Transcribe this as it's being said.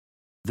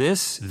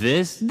This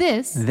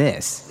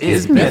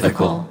is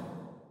mythical.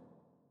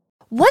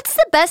 What's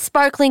the best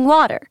sparkling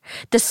water?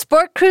 The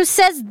Sport Crew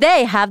says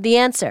they have the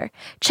answer.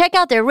 Check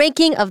out their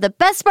ranking of the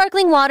best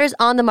sparkling waters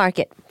on the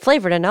market,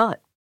 flavored or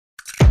not.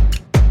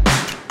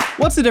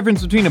 What's the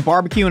difference between a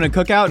barbecue and a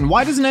cookout, and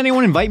why doesn't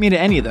anyone invite me to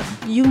any of them?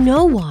 You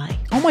know why.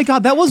 Oh my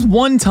god, that was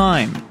one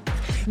time.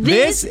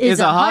 This is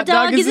a hot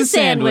dog is a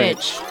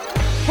sandwich.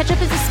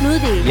 Ketchup is a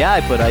smoothie. Yeah, I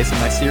put ice in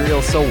my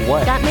cereal, so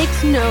what? That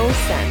makes no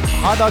sense.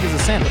 A hot dog is a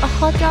sandwich. A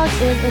hot dog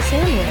is a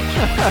sandwich.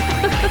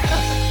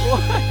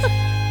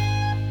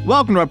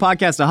 Welcome to our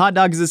podcast, A Hot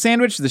Dog is a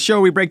Sandwich, the show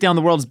where we break down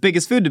the world's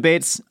biggest food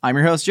debates. I'm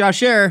your host, Josh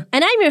Scherer.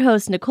 And I'm your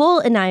host,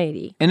 Nicole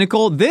Inayati. And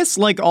Nicole, this,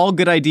 like all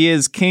good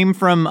ideas, came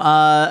from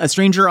a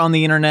stranger on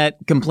the internet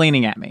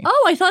complaining at me.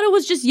 Oh, I thought it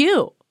was just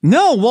you.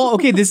 No, well,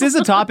 okay, this is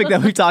a topic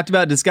that we've talked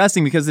about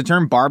discussing because the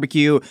term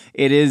barbecue,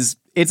 it's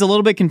a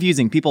little bit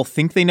confusing. People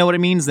think they know what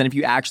it means, then if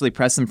you actually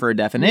press them for a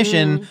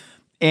definition...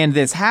 And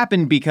this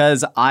happened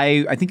because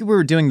I think we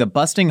were doing the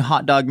Busting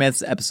Hot Dog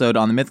Myths episode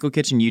on the Mythical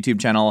Kitchen YouTube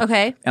channel.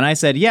 Okay. And I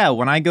said, yeah,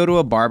 when I go to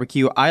a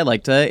barbecue, I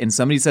like to, and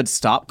somebody said,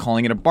 stop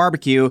calling it a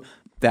barbecue.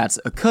 That's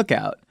a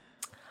cookout.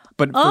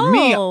 But for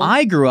me,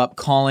 I grew up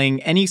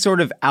calling any sort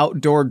of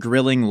outdoor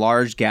grilling,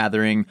 large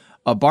gathering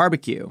a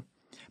barbecue.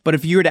 But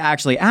if you were to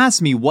actually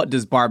ask me, what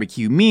does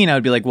barbecue mean? I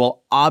would be like,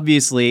 well,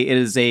 obviously it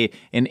is an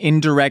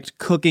indirect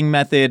cooking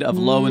method of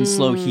low and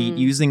slow heat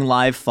using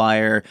live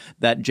fire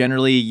that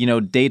generally,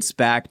 dates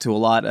back to a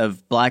lot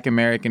of Black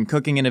American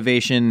cooking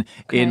innovation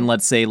in,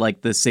 let's say,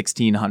 like the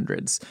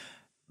 1600s.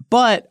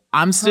 But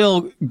I'm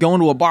still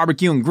going to a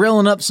barbecue and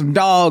grilling up some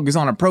dogs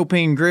on a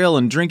propane grill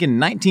and drinking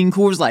 19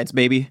 Coors Lights,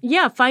 baby.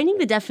 Yeah, finding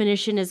the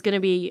definition is going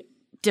to be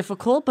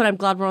difficult, but I'm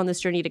glad we're on this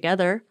journey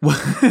together. Me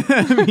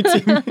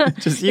too.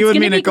 Just you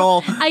and me,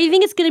 Nicole. I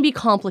think it's going to be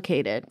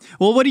complicated.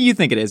 Well, what do you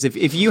think it is?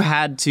 If you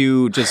had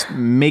to just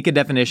make a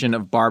definition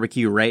of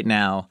barbecue right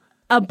now.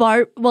 A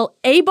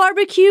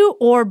barbecue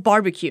or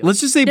barbecue.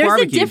 Let's just say There's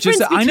barbecue. There's a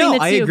difference between the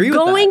two. I agree with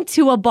that. Going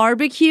to a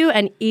barbecue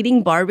and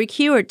eating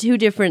barbecue are two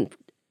different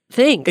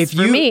things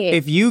for me.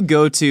 If you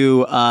go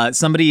to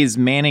somebody is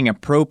manning a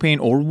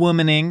propane or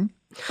womaning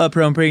a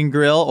propane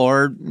grill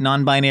or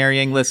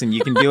non-binarying. Listen, you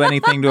can do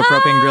anything to a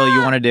propane grill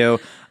you want to do.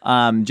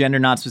 Gender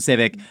not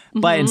specific.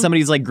 But and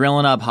somebody's like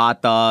grilling up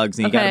hot dogs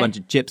and you got a bunch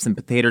of chips and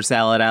potato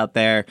salad out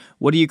there.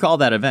 What do you call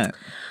that event?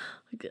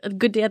 A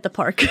good day at the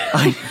park.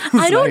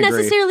 I don't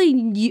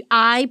necessarily,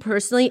 I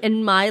personally,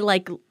 in my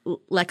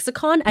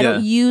lexicon, I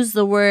don't use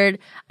the word,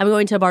 I'm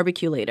going to a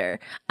barbecue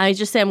later. I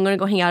just say I'm going to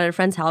go hang out at a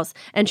friend's house.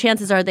 And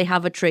chances are they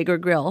have a Traeger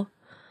grill.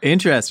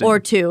 Interesting. Or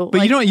two.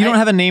 But you don't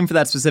have a name for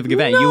that specific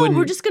event. No,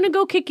 we're just going to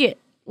go kick it.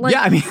 Like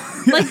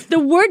the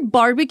word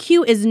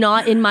barbecue is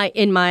not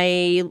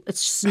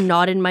it's just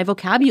not in my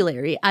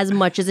vocabulary as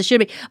much as it should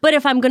be. But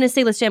if I'm going to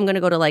say, let's say I'm going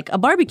to go to like a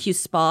barbecue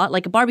spot,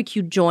 like a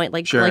barbecue joint,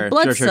 like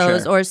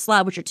Bloodsoes or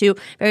Slab, which are two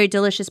very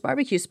delicious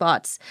barbecue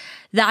spots,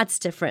 that's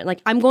different.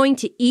 Like I'm going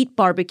to eat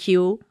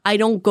barbecue. I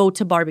don't go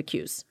to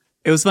barbecues.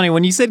 It was funny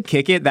when you said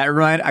kick it,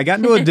 I got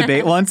into a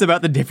debate once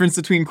about the difference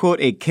between,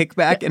 quote, a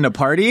kickback and a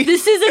party.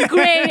 This is a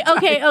great,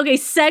 okay,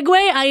 segue.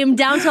 I am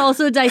down to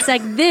also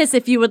dissect this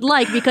if you would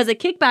like, because a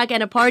kickback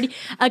and a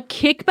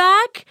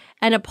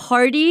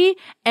party,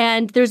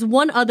 and there's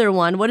one other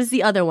one. What is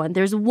the other one?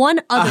 There's one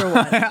other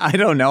one. I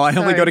don't know. I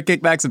only go to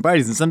kickbacks and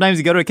parties. And sometimes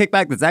you go to a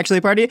kickback that's actually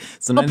a party.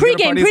 Sometimes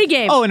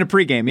pregame. Oh, in a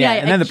pregame, yeah.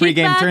 And then the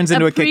pregame turns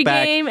into a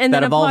kickback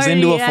that evolves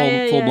into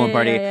a full-blown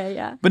party.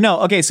 Yeah. But no,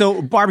 okay,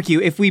 so barbecue,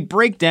 if we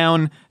break down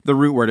the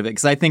root word of it,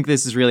 because I think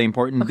this is really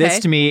important. Okay. This,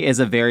 to me, is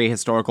a very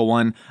historical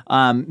one.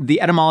 The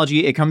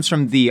etymology, it comes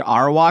from the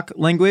Arawak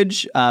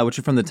language, which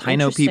are from the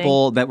Taino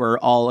people that were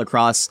all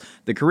across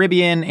the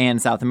Caribbean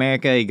and South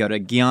America. You go to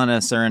Guyana,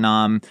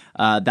 Suriname,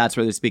 that's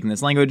where they're speaking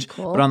this language.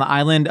 Cool. But on the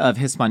island of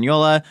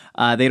Hispaniola,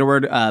 they had a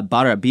word,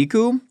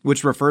 barabiku,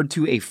 which referred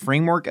to a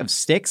framework of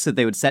sticks that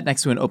they would set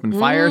next to an open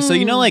fire. So,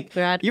 you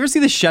ever see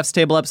the Chef's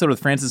Table episode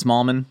with Francis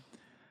Malman?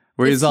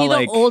 Where is he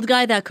the old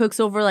guy that cooks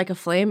over like a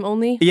flame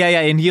only? Yeah,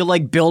 and he'll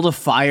like build a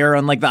fire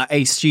on like the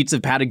ice sheets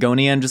of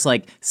Patagonia and just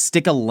like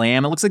stick a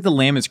lamb. It looks like the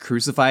lamb is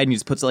crucified and he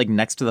just puts it like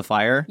next to the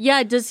fire.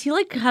 Yeah, does he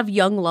like have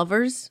young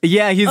lovers?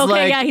 Yeah, he's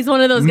he's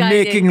one of those guys.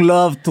 Making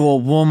love to a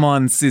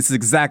woman is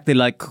exactly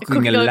like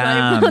cooking a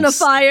lamb on a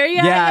fire.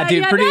 Yeah,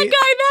 dude, that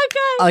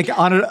guy. Like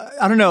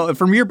I don't know,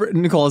 from your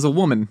Nicole as a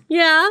woman.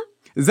 Yeah.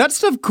 Is that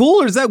stuff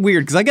cool or is that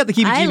weird? Because I got the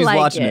heebie-jeebies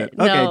watching it.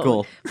 Okay,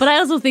 cool. But I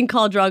also think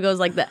Khal Drogo is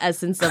like the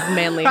essence of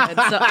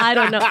manlyhood. So I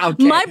don't know.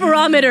 Okay. My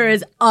barometer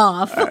is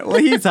off. Well,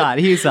 he's hot.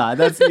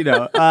 That's,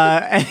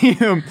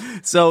 anywho,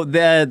 so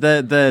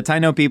the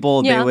Taino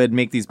people, they would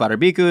make these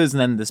barbecues,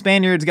 and then the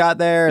Spaniards got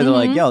there. They're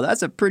like, yo,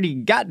 that's a pretty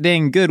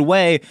goddamn good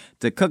way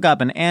to cook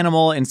up an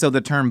animal. And so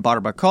the term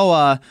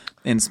barbacoa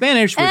in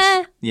Spanish,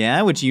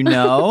 which you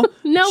know.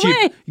 No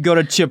way. You go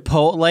to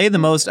Chipotle, the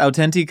most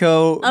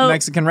autentico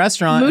Mexican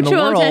restaurant in the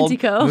world.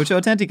 Mucho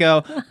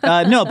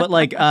autentico. No, but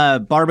like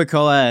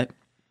barbacoa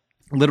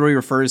literally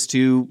refers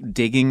to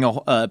digging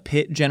a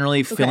pit,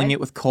 generally filling it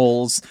with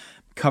coals,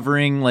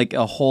 covering like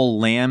a whole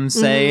lamb,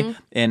 say,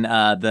 in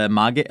the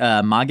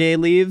maguey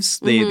leaves,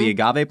 the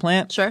agave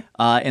plant. Sure.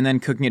 And then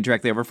cooking it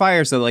directly over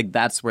fire. So like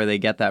that's where they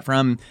get that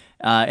from.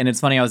 And it's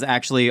funny, I was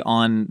actually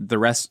on the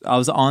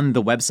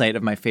website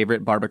of my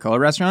favorite barbacoa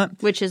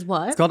restaurant. Which is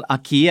what? It's called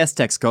Aquí es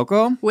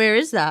Texcoco. Where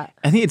is that?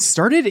 I think it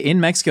started in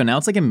Mexico. Now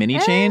it's like a mini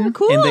chain.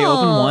 Cool. And they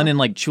opened one in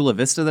like Chula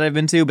Vista that I've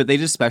been to, but they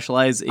just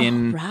specialize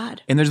in...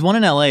 rad. And there's one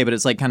in LA, but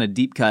it's like kind of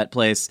deep cut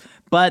place.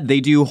 But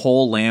they do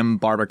whole lamb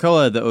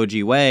barbacoa the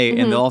OG way.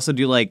 And they'll also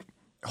do like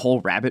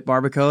whole rabbit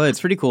barbacoa. It's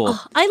pretty cool.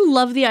 I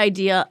love the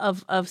idea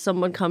of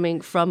someone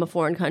coming from a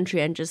foreign country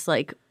and just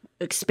like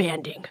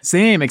expanding.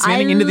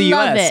 Expanding into the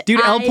U.S. It. Dude,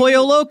 El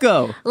Pollo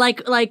Loco.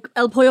 Like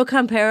El Pollo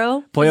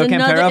Campero. Pollo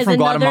Campero from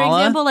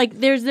Guatemala. Example.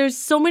 Like there's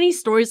so many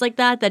stories like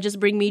that just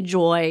bring me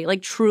joy,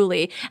 like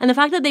truly. And the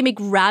fact that they make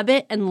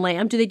rabbit and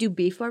lamb. Do they do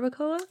beef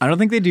barbacoa? I don't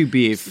think they do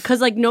beef.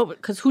 Because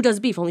who does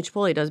beef? Only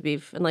Chipotle does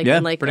beef. And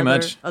pretty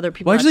much. Other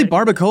people. Well, actually,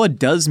 barbacoa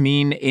does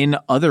mean in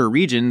other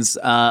regions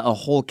a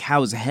whole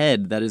cow's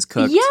head that is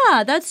cooked.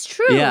 Yeah, that's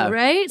true,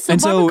 right? So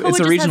it's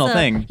a regional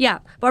thing. Yeah,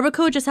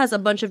 barbacoa just has a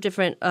bunch of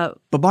different... but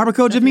barbacoa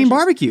just means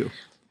barbecue.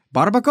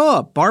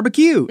 Barbacoa,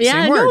 barbecue. Yeah,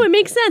 same word. No, it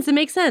makes sense.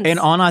 And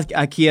on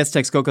Aquí es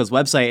Texcoco's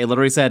website, it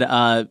literally said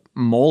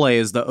mole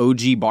is the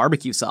OG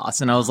barbecue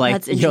sauce. And I was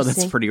like,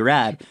 that's pretty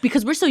rad.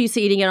 Because we're so used to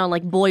eating it on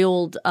like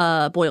boiled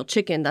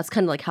chicken. That's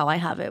kind of like how I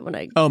have it when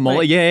I... Oh,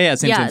 mole? Yeah,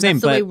 same.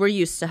 That's the way we're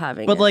used to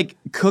having it. But like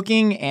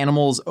cooking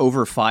animals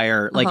over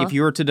fire, like if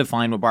you were to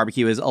define what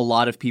barbecue is, a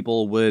lot of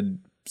people would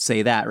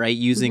say that, right?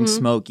 Using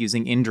smoke,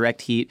 using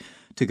indirect heat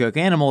to cook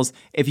animals.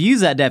 If you use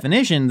that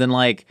definition, then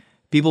like...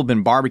 people have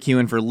been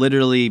barbecuing for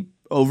literally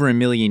over 1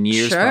 million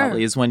years,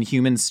 probably, is when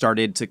humans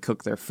started to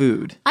cook their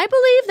food. I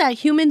believe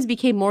that humans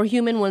became more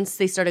human once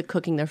they started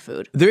cooking their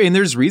food.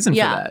 There's reason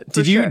for that.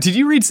 Did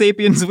you read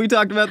Sapiens? Have we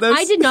talked about this?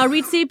 I did not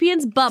read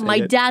Sapiens, but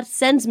my dad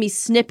sends me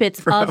snippets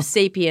of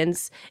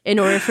Sapiens in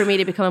order for me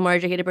to become a more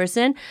educated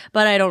person.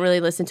 But I don't really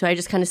listen to it. I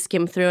just kind of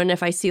skim through, and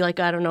if I see like,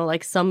 I don't know,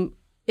 like some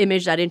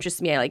image that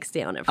interests me, I like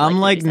stay on it for I'm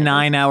like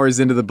 9 hours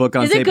into the book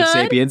on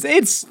Sapiens.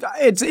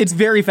 It's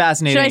very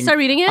fascinating. Should I start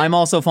reading it? I'm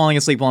also falling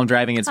asleep while I'm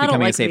driving. It's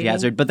becoming a safety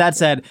hazard. But that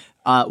said,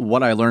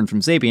 what I learned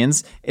from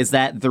Sapiens is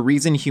that the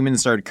reason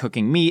humans started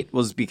cooking meat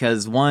was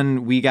because,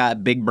 one, we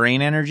got big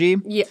brain energy.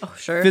 Yeah,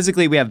 sure.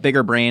 Physically, we have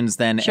bigger brains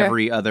than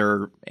every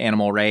other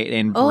animal, right?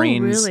 And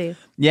brains... really?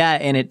 Yeah,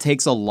 and it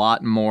takes a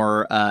lot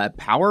more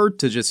power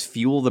to just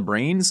fuel the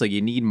brain, so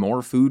you need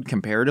more food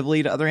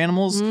comparatively to other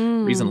animals. The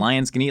reason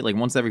lions can eat like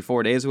once every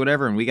 4 days or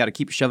whatever, and we got to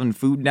keep shoving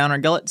food down our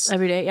gullets.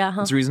 Every day, yeah.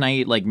 That's the reason I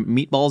eat like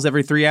meatballs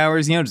every 3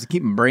 hours, just to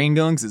keep my brain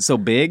going because it's so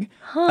big.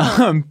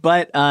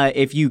 But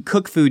if you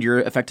cook food, you're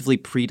effectively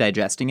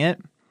pre-digesting it.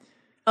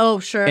 Oh,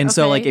 sure. And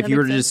so like if you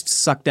were to just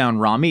suck down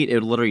raw meat, it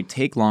would literally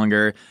take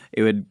longer.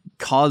 It would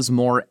cause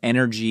more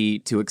energy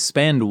to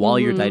expend while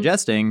you're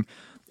digesting.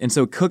 And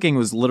so cooking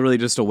was literally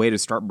just a way to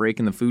start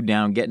breaking the food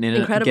down,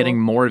 getting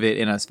more of it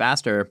in us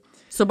faster.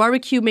 So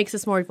barbecue makes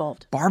us more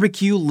evolved.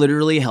 Barbecue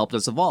literally helped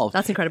us evolve.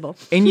 That's incredible.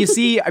 And you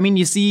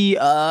see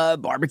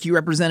barbecue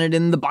represented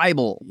in the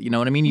Bible. You know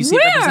what I mean? You see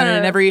it represented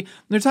in every...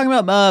 They're talking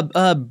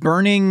about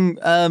burning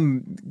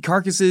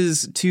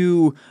carcasses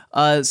to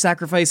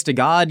sacrifice to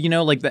God.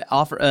 Like the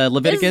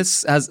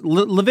Leviticus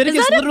Leviticus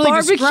is that literally a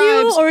barbecue,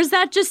 describes... or is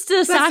that just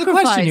a sacrifice? That's the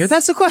question here.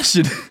 That's the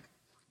question.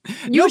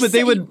 No, but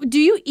they would... Do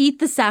you eat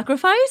the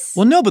sacrifice?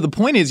 Well, no, but the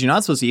point is you're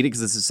not supposed to eat it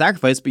because it's a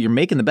sacrifice, but you're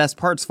making the best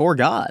parts for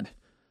God.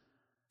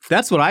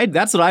 That's what I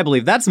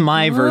believe. That's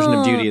my version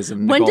of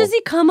Judaism, Nicole. When does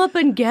he come up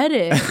and get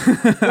it?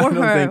 Or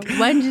her? When do they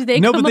come up and get it?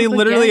 No, but they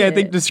literally, I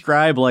think,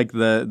 describe like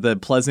the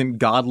pleasant,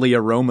 godly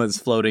aromas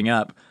floating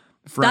up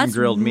from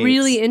grilled meats. That's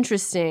really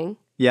interesting.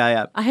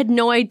 Yeah. I had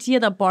no idea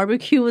that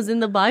barbecue was in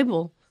the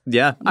Bible.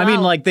 Yeah. Wow. I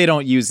mean, like, they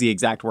don't use the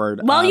exact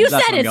word. Well, you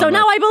said it, so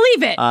now I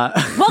believe it.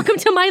 Welcome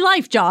to my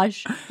life,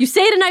 Josh. You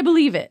say it and I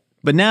believe it.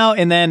 But now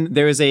and then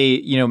there is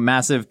a,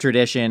 massive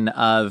tradition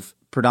of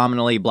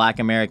predominantly Black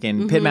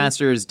American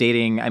pitmasters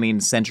dating,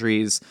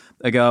 centuries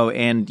ago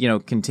and,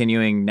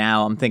 continuing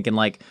now. I'm thinking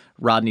like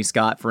Rodney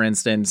Scott, for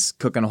instance,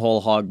 cooking a whole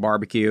hog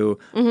barbecue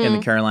in the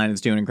Carolinas,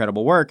 doing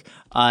incredible work.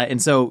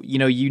 And so,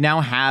 you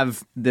now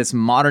have this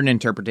modern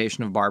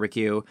interpretation of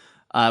barbecue,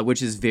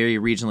 which is very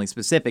regionally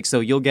specific. So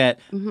you'll get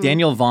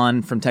Daniel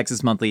Vaughn from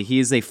Texas Monthly. He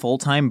is a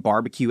full-time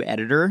barbecue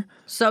editor.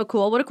 So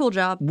cool. What a cool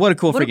job. What a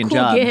cool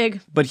job.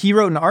 Gig. But he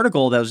wrote an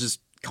article that was just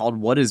called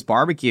What is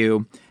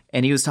Barbecue?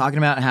 And he was talking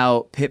about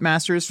how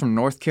pitmasters from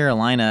North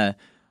Carolina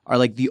are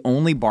like the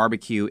only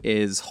barbecue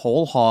is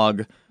whole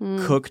hog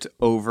cooked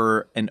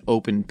over an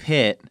open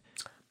pit.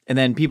 And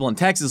then people in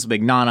Texas will be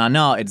like,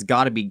 no, it's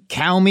got to be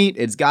cow meat,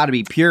 it's got to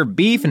be pure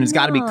beef, and it's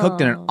got to be cooked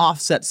in an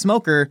offset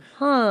smoker.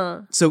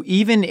 So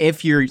even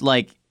if you're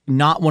like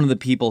not one of the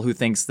people who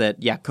thinks that,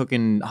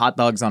 cooking hot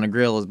dogs on a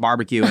grill is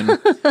barbecue, and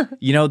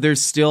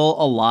there's still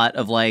a lot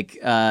of like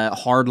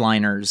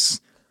hardliners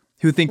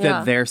who think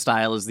that their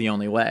style is the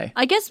only way.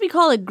 I guess we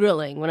call it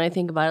grilling when I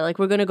think about it. Like,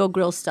 we're going to go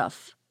grill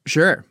stuff.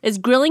 Sure. Is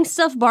grilling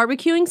stuff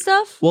barbecuing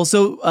stuff? Well,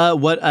 so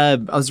what I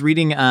was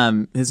reading,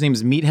 his name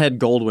is Meathead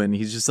Goldwyn.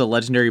 He's just a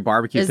legendary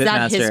barbecue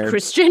pitmaster. Is that his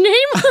Christian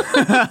name?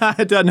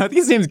 I don't know. I think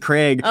his name's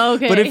Craig.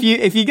 Okay. But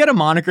if you get a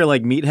moniker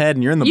like Meathead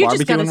and you're in the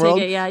barbecuing world,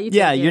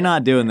 you're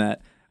not doing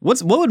that.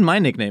 What would my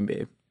nickname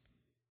be?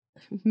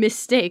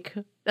 Mistake.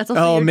 That's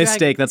also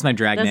Mistake. That's my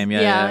drag name.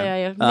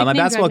 Yeah. My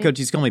basketball coach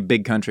used to call me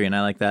Big Country, and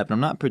I like that, but I'm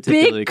not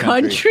particularly Big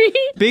Country.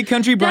 Big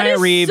Country. Bryant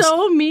Reeves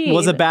so mean.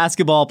 Was a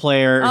basketball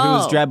player who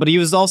was drag, but he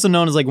was also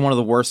known as like one of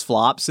the worst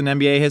flops in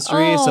NBA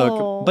history.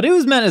 So, but it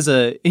was meant as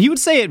he would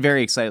say it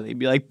very excitedly. He'd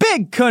be like,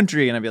 Big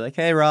Country, and I'd be like,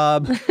 Hey,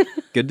 Rob,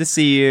 good to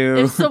see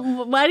you. So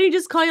why do you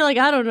just call you like,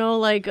 I don't know,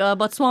 like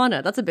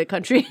Botswana? That's a big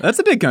country. That's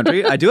a big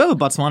country. I do have a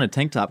Botswana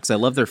tank top because I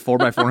love their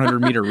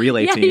 4x400 meter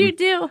relay team. Yeah, you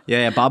do.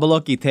 Yeah,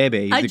 Babaloki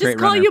Tebe. He's I a just great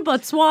call runner. you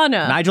Botswana.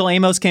 Nigel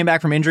Amos came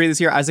back from injury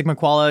this year. Isaac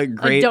McQualla,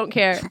 great. I don't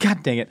care.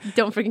 God dang it.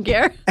 Don't freaking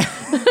care.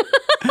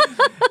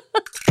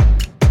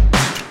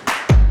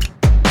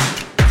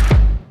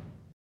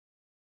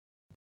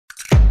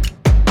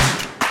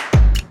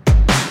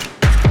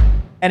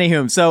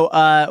 Anywho, so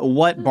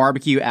what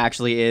barbecue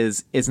actually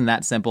isn't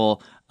that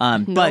simple.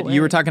 But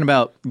you were talking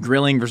about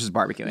grilling versus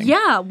barbecuing.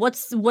 Yeah,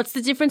 what's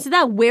the difference of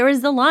that? Where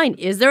is the line?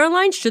 Is there a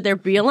line? Should there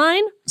be a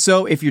line?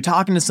 So if you're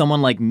talking to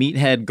someone like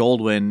Meathead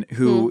Goldwyn,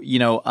 who,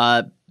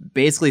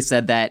 basically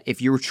said that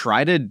if you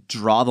try to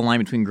draw the line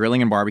between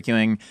grilling and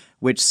barbecuing,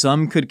 which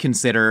some could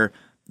consider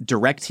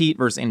direct heat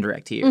versus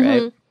indirect heat,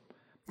 right?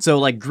 So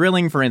like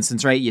grilling, for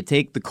instance, right? You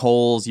take the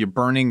coals, you're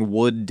burning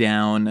wood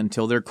down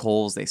until they're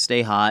coals, they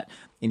stay hot,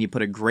 and you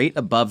put a grate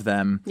above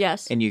them.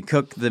 Yes. And you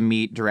cook the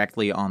meat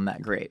directly on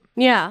that grate.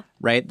 Yeah.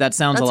 Right? That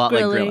sounds a lot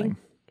like grilling.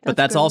 But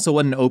that's also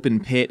what an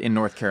open pit in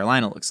North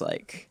Carolina looks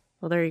like.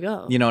 Well, there you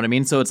go. You know what I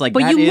mean? So it's like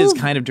that is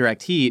kind of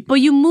direct heat. But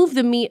you move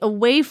the meat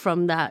away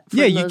from that.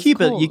 Yeah, you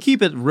keep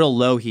it real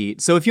low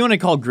heat. So if you want to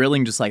call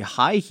grilling just like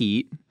high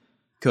heat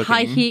cooking.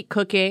 High heat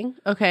cooking,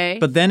 okay.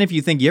 But then if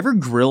you think, you ever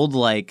grilled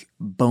like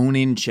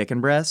bone-in chicken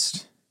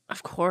breast?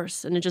 Of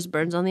course, and it just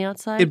burns on the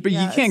outside. But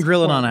you can't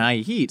grill it on high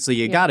heat, so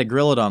you got to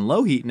grill it on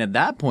low heat. And at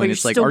that point,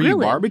 it's like, are you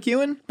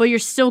barbecuing? But you're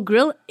still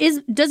grilling.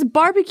 Does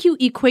barbecue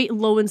equate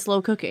low and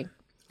slow cooking?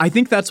 I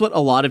think that's what a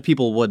lot of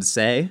people would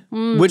say,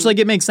 which like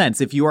it makes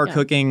sense. If you are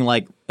cooking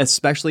like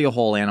especially a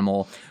whole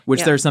animal,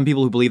 which there are some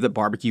people who believe that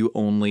barbecue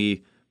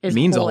only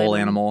means a whole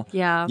animal.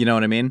 Yeah. You know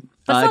what I mean?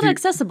 But it's not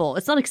accessible.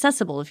 It's not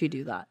accessible if you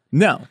do that.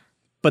 No.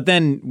 But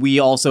then we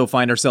also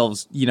find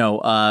ourselves,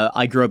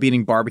 I grew up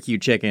eating barbecue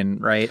chicken,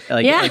 right?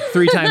 Like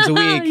 3 times a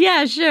week.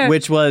 Yeah, sure.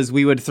 Which was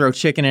we would throw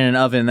chicken in an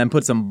oven and then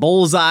put some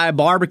Bullseye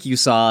barbecue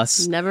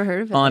sauce Never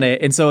heard of it. on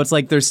it. And so it's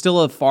like there's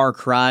still a far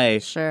cry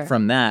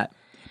from that.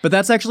 But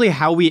that's actually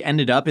how we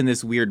ended up in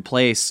this weird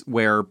place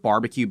where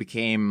barbecue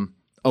became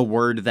a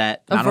word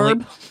that a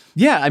verb?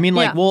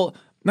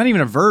 Not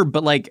even a verb,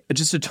 but like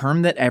just a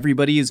term that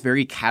everybody is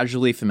very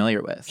casually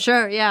familiar with.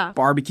 Sure, yeah.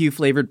 Barbecue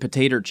flavored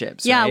potato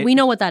chips. Yeah, right? we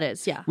know what that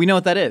is. Yeah. We know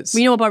what that is.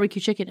 We know what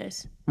barbecue chicken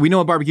is. We know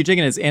what barbecue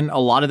chicken is. And a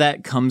lot of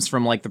that comes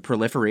from like the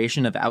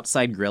proliferation of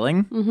outside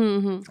grilling,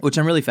 which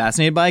I'm really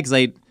fascinated by because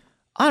I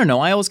don't know,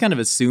 I always kind of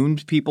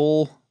assumed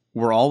people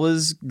were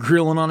always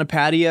grilling on a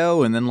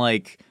patio, and then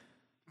like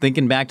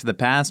thinking back to the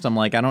past, I'm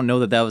like, I don't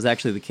know that was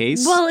actually the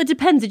case. Well, it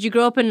depends. Did you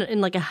grow up in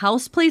like a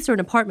house place or an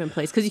apartment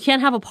place? Because you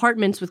can't have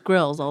apartments with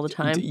grills all the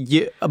time.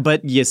 Yeah,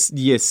 but you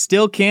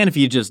still can if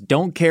you just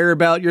don't care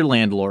about your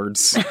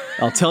landlords.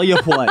 I'll tell you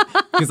what,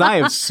 because I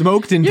have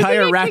smoked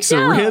entire racks of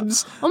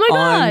ribs. Oh my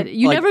God.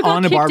 You never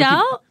got kicked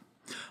out?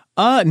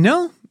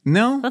 No.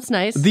 That's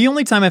nice. The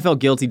only time I felt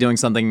guilty doing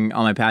something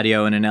on my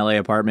patio in an LA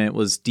apartment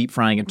was deep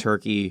frying a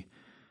turkey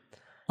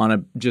on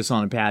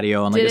a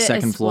patio on like a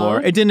second floor.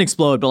 It didn't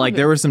explode, but like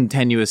there were some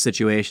tenuous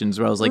situations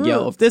where I was like,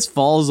 yo, if this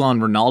falls on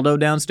Ronaldo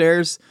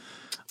downstairs,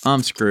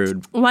 I'm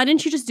screwed. Why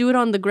didn't you just do it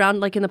on the ground,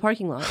 like in the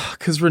parking lot?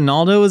 Because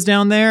Ronaldo was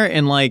down there,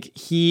 and like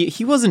he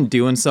wasn't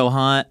doing so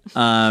hot.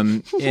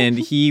 And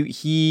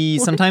he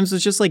sometimes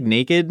was just like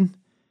naked.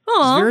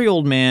 He's a very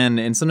old man,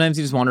 and sometimes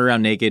he just wandered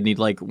around naked, and he'd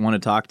like want to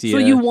talk to you. So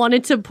you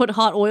wanted to put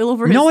hot oil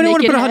over his naked head? No, I didn't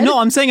want to put hot. No,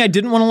 I'm saying I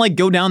didn't want to like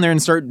go down there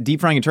and start deep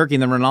frying a turkey,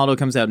 and then Ronaldo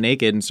comes out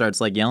naked and starts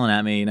like yelling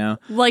at me, you know?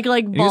 Like he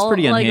was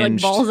pretty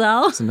unhinged. like balls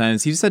out?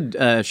 Sometimes he just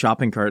had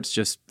shopping carts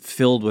just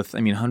filled with,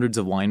 hundreds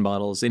of wine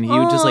bottles, and he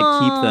would just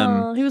like keep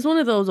them. He was one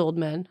of those old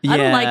men. Yeah. I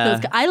don't like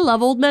those guys. I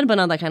love old men, but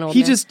not that kind of old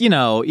man. He just,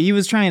 he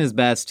was trying his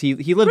best. He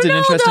lived an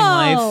interesting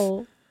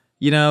life.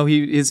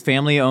 His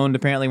family owned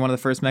apparently one of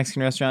the first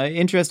Mexican restaurants.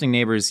 Interesting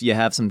neighbors you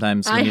have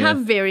sometimes. I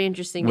have very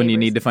interesting when neighbors. You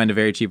need to find a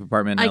very cheap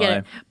apartment in LA. Get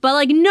it.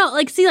 But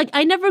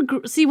I never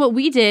see what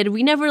we did.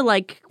 We never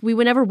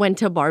never went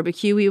to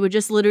barbecue. We would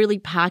just literally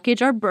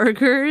package our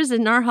burgers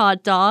and our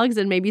hot dogs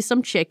and maybe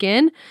some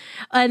chicken.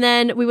 And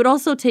then we would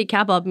also take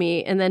kebab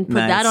meat and then put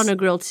that on a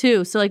grill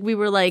too. So we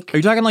were like... Are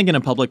you talking like in a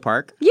public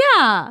park?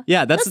 Yeah.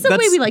 Yeah, that's the way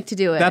we like to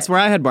do it. That's where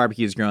I had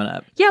barbecues growing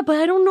up. Yeah, but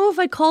I don't know if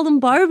I call them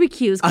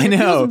barbecues. I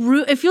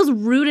know. It feels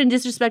rude and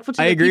disrespectful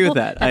to the agree people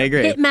with that. I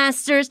agree.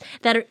 Pitmasters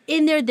that are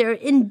in there, they're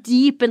in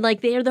deep, and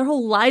like their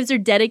whole lives are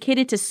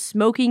dedicated to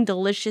smoking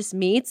delicious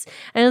meats.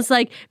 And it's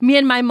like me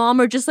and my mom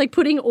are just like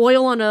putting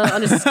oil on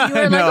a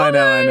skewer. I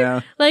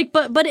know. Like,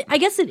 but I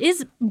guess it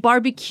is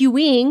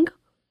barbecuing.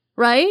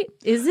 Right?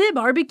 Is it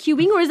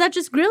barbecuing or is that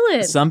just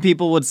grilling? Some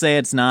people would say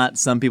it's not.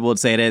 Some people would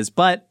say it is.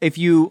 But if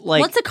you like...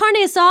 What's a carne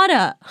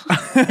asada?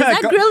 Is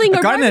that grilling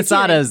or carne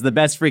barbecuing? asada is the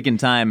best freaking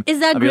time Is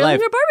that of your grilling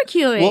life. or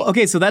barbecuing? Well,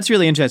 okay, so that's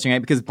really interesting,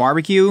 right? Because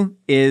barbecue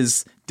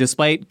is,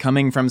 despite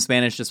coming from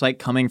Spanish, despite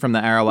coming from the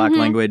Arawak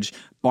language,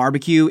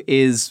 barbecue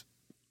is,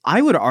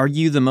 I would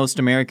argue, the most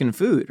American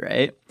food,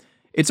 right?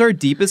 It's our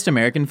deepest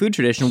American food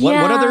tradition. What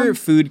other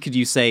food could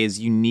you say is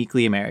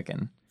uniquely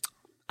American?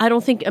 I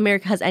don't think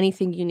America has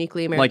anything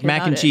uniquely American. Like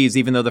mac and cheese,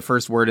 even though the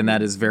first word in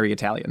that is very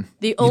Italian.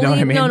 The only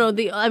you know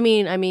what I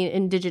mean? I mean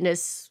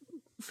indigenous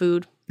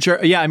food.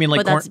 Sure, yeah, I mean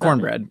like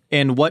cornbread.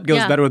 And what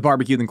goes better with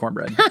barbecue than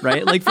cornbread,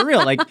 right? Like for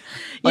real, like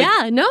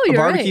yeah, no, you're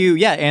barbecue,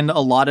 right. Yeah, and a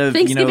lot of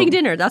Thanksgiving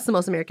dinner. That's the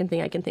most American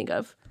thing I can think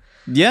of.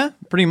 Yeah,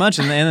 pretty much,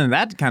 and then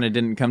that kind of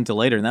didn't come till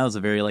later, and that was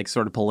a very like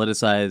sort of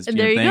politicized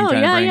there you thing. go,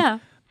 yeah.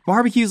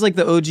 Barbecue's like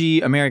the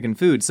OG American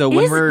food. So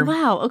when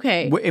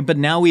but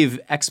now we've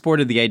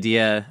exported the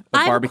idea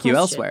of barbecue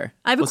elsewhere.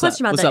 I have a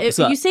question about that.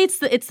 You say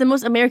it's the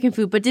most American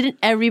food, but didn't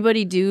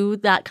everybody do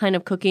that kind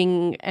of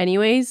cooking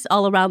anyways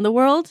all around the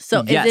world?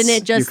 So isn't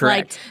it just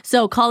like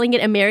so calling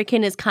it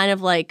American is kind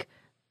of like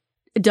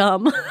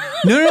dumb?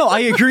 No, I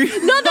agree.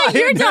 Not that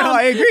you're dumb. No,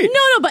 I agree.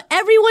 No, but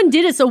everyone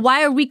did it. So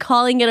why are we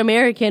calling it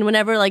American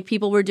whenever like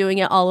people were doing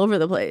it all over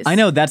the place? I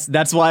know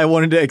that's why I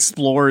wanted to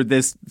explore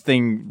this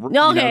thing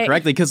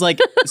correctly because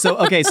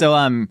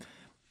so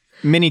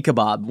Mini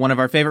Kebab, one of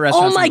our favorite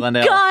restaurants in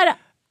Glendale. Oh my god,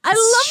 I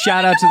love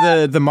shout out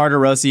to the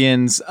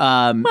Martirosians.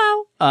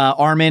 Wow.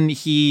 Armin,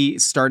 he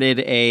started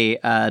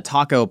a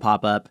taco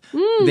pop up.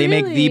 They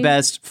make the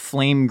best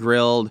flame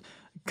grilled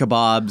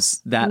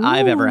kebabs that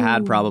I've ever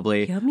had,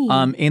 probably. Yummy.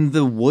 And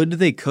the wood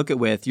they cook it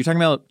with, you're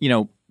talking about,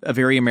 a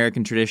very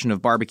American tradition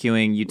of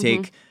barbecuing. You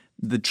take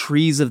the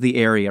trees of the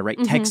area, right?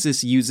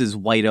 Texas uses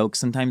white oak.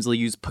 Sometimes they'll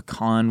use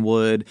pecan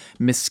wood,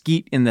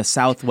 mesquite in the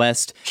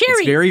Southwest. Cherry.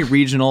 It's very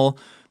regional.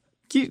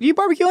 You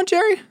barbecue on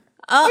cherry?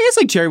 I guess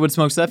like cherry wood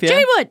smoke stuff, yeah.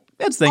 Cherry wood.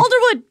 That's the thing.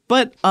 Alderwood.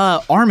 But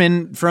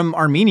Armin from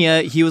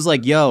Armenia, he was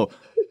like, yo,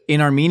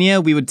 in Armenia,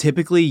 we would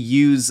typically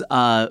use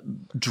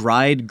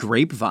dried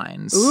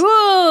grapevines.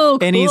 Ooh,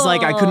 cool. And he's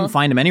like, I couldn't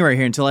find them anywhere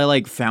here until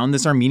I found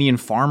this Armenian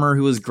farmer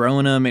who was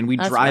growing them, and we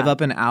drive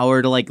up an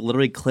hour to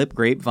literally clip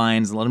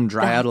grapevines and let them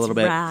dry out a little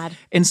bit. Rad.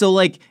 And so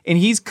and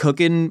he's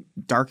cooking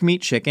dark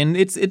meat chicken.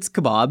 It's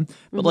kebab,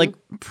 but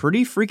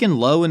pretty freaking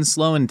low and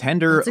slow and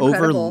tender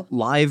over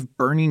live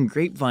burning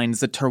grapevines,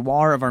 the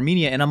terroir of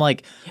Armenia. And I'm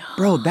like,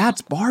 bro,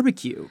 that's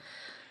barbecue.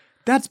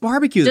 That's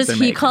barbecue. Does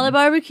he call it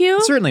barbecue?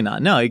 Certainly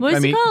not. No. What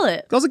does he call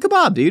it? Calls it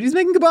kebab, dude. He's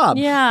making kebab.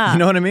 Yeah. You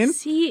know what I mean?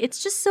 See,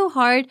 it's just so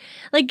hard.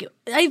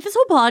 This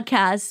whole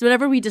podcast,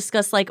 whenever we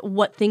discuss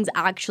what things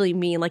actually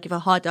mean, if a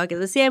hot dog is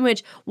a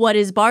sandwich, what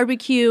is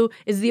barbecue?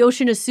 Is the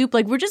ocean a soup?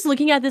 We're just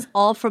looking at this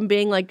all from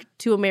being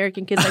two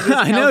American kids.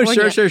 I know,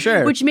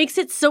 sure. Which makes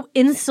it so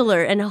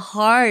insular and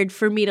hard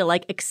for me to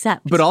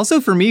accept. But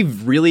also for me,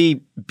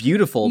 really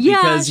beautiful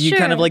because you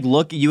kind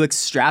of you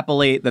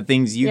extrapolate the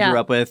things you grew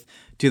up with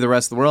to the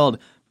rest of the world.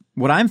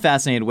 What I'm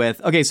fascinated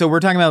with, okay, so we're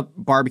talking about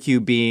barbecue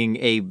being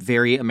a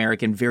very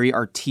American, very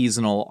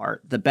artisanal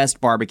art. The best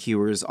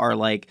barbecuers are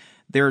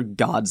they're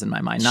gods in my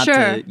mind. Not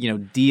to,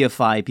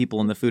 deify people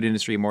in the food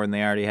industry more than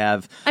they already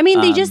have. I mean,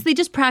 they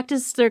just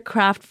practice their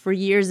craft for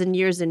years and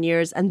years and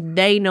years, and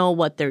they know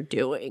what they're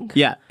doing.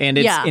 Yeah, and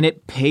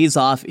it pays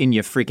off in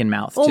your freaking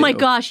mouth. Oh my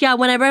gosh, yeah.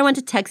 Whenever I went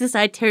to Texas,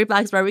 I had Terry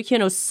Black's barbecue,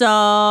 and it was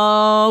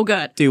so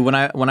good. Dude, when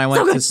I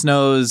went to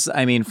Snow's,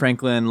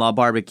 Franklin, La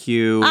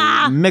Barbecue,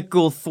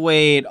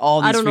 Micklethwaite,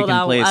 all these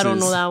freaking places. I don't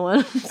know that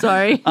one.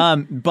 Sorry.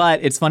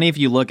 But it's funny if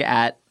you look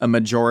at a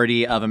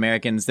majority of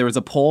Americans. There was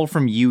a poll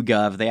from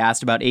YouGov. They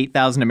asked about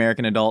 8,000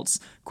 American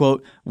adults,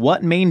 quote,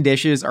 what main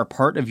dishes are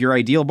part of your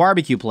ideal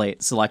barbecue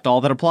plate? Select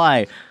all that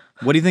apply.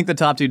 What do you think the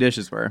top two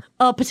dishes were?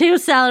 Potato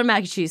salad and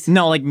mac and cheese.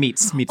 No,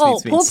 meats.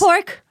 Pulled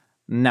pork?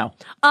 No.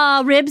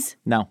 Ribs?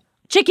 No.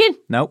 Chicken?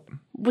 Nope.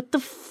 What the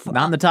fuck?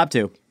 Not in the top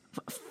two.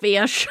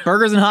 Fish.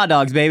 Burgers and hot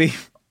dogs, baby.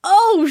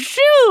 Oh,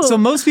 shoot. So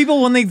most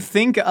people, when they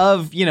think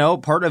of,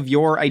 part of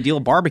your ideal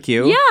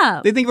barbecue,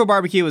 they think of a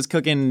barbecue as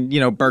cooking,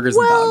 burgers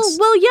and dogs.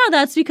 Well, yeah,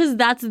 that's because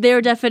that's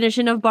their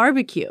definition of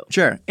barbecue.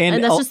 Sure.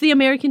 And that's just the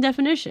American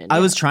definition. I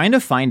was trying to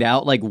find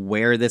out,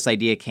 where this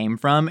idea came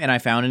from, and I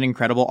found an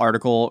incredible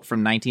article from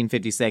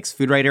 1956.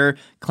 Food writer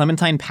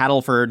Clementine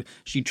Paddleford,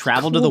 she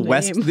traveled to the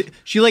West.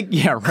 She,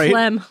 yeah, right?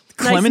 Clem.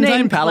 Clementine nice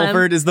name,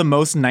 Paddleford Clem. is the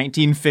most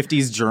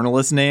 1950s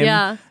journalist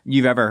name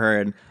you've ever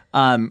heard.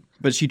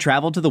 But she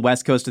traveled to the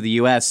West Coast of the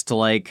U.S.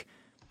 to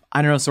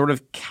sort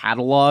of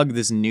catalog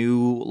this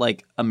new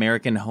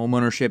American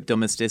homeownership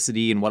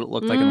domesticity and what it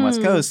looked like on the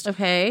West Coast.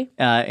 Okay.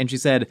 And she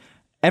said,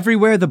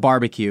 Everywhere the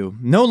barbecue,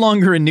 no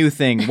longer a new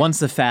thing,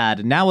 once a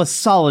fad, now a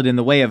solid in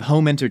the way of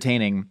home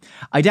entertaining.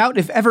 I doubt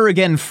if ever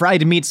again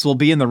fried meats will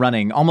be in the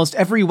running. Almost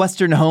every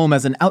Western home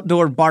has an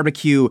outdoor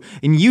barbecue,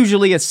 and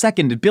usually a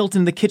second built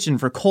in the kitchen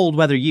for cold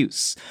weather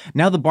use.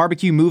 Now the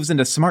barbecue moves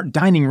into smart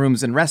dining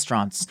rooms and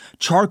restaurants.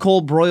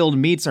 Charcoal broiled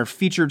meats are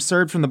featured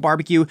served from the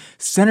barbecue,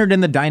 centered in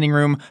the dining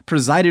room,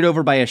 presided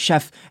over by a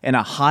chef in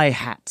a high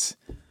hat.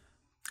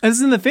 This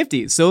is in the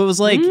 50s, so it was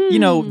like,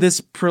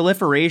 this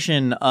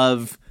proliferation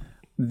of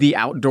the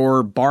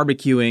outdoor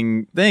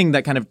barbecuing thing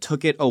that kind of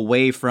took it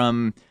away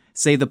from,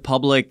 say, the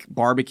public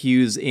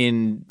barbecues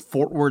in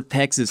Fort Worth,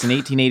 Texas in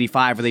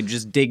 1885, where they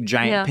just dig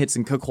giant pits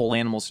and cook whole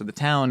animals for the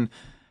town.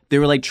 They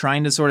were like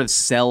trying to sort of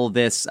sell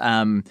this,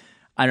 kind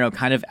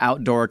of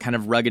outdoor, kind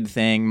of rugged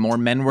thing. More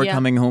men were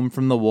coming home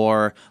from the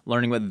war,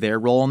 learning what their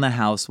role in the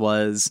house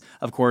was.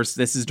 Of course,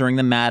 this is during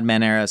the Mad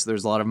Men era, so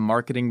there's a lot of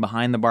marketing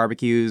behind the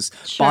barbecues.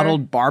 Sure.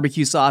 Bottled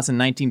barbecue sauce in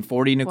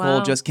 1940,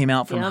 Nicole, just came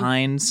out from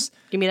Heinz.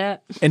 Give me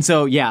that. And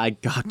so, I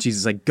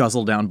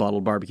guzzle down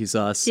bottled barbecue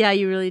sauce. Yeah,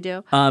 you really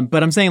do.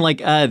 But I'm saying,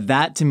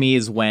 that to me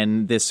is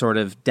when this sort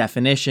of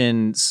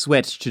definition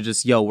switched to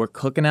just, we're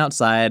cooking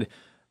outside,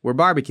 we're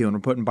barbecuing, we're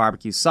putting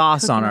barbecue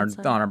sauce on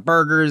our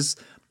burgers,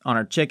 on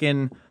our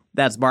chicken.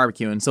 That's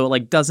barbecuing. So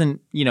it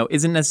doesn't,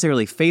 isn't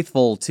necessarily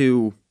faithful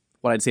to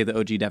what I'd say the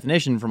OG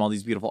definition from all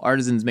these beautiful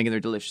artisans making their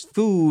delicious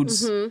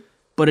foods. Mm-hmm.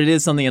 But it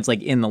is something that's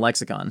in the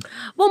lexicon.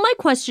 Well, my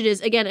question is,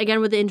 again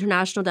with the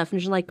international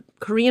definition,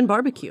 Korean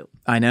barbecue.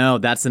 I know,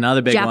 that's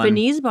another big one.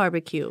 Japanese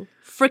barbecue.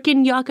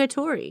 Frickin'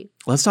 yakitori.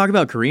 Let's talk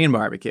about Korean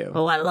barbecue.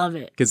 Oh, I love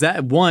it. Because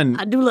that one...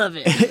 I do love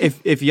it.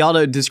 if y'all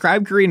to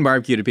describe Korean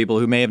barbecue to people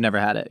who may have never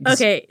had it.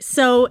 Okay,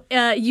 so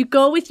you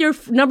go with your...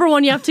 Number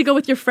one, you have to go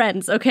with your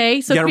friends,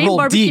 okay? So you gotta Korean roll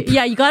barbecue, deep.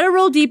 Yeah, you gotta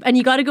roll deep, and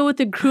you gotta go with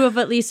a crew of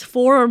at least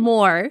 4 or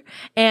more,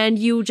 and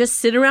you just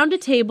sit around a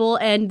table,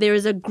 and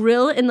there's a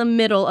grill in the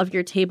middle of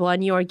your table,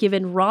 and you are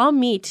given raw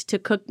meat to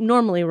cook.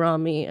 Normally raw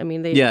meat. I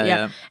mean,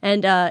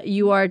 and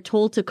you are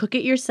told to cook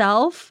it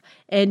yourself.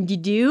 And you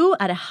do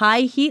at a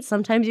high heat.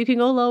 Sometimes you can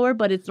go lower,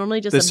 but it's normally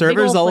just the a big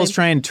servers old always flame.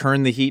 Try and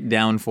turn the heat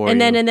down for you.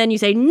 And then you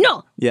say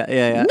no.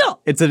 Yeah. No.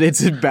 It's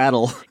a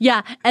battle.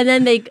 Yeah, and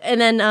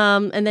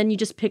then you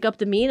just pick up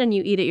the meat and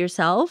you eat it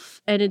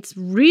yourself, and it's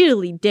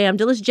really damn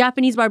delicious.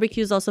 Japanese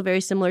barbecue is also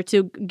very similar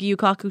to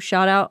Gyukaku.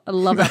 Shout out, I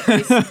love that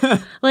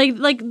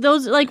place.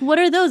 Those, what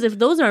are those? If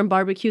those aren't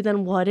barbecue,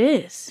 then what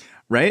is?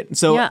 Right?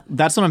 So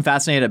that's what I'm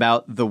fascinated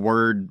about the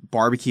word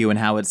barbecue and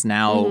how it's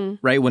now,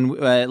 right,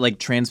 when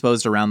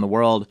transposed around the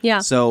world. Yeah.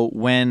 So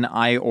when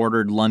I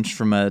ordered lunch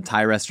from a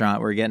Thai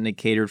restaurant, we're getting it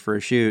catered for a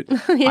shoot,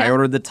 I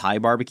ordered the Thai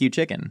barbecue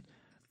chicken.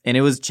 And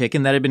it was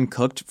chicken that had been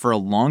cooked for a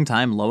long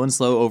time, low and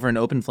slow, over an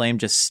open flame,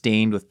 just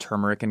stained with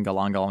turmeric and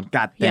galang galang.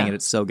 God dang it,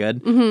 it's so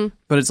good. Mm-hmm.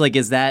 But it's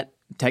is that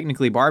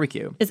technically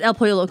barbecue? Is El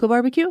Pollo Loco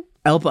barbecue?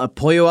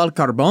 Pollo al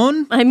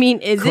carbón? I mean,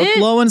 is cooked it?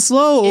 Low and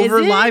slow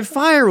over live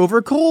fire,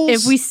 over coals.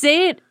 If we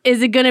say it,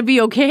 is it going to be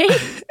okay?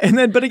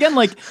 But again,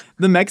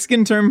 the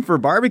Mexican term for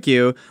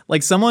barbecue,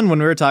 someone, when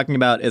we were talking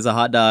about is a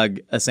hot dog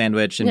a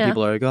sandwich, and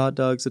people are like, hot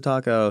dog's a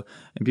taco.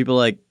 And people are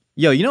like,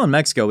 in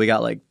Mexico, we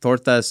got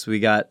tortas, we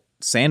got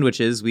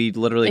sandwiches. We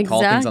literally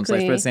call things on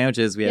sliced bread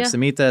sandwiches. We have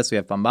semitas, we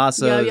have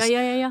pambazos.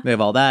 Yeah. We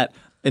have all that.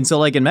 And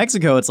so, in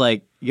Mexico, it's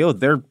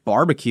their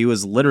barbecue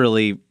is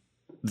literally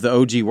the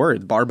OG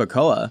word,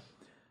 barbacoa.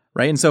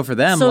 Right? And so for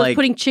them,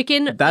 putting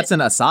chicken... That's an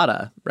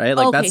asada, right?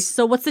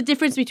 So what's the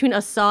difference between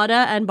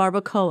asada and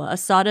barbacoa?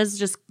 Asada is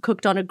just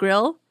cooked on a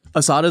grill?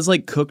 Asada is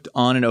cooked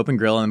on an open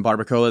grill, and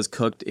barbacoa is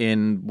cooked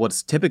in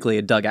what's typically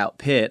a dugout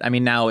pit. I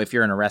mean, now if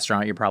you're in a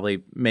restaurant, you're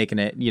probably making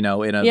it, in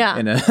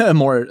a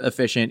more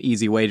efficient,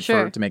 easy way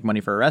to make money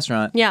for a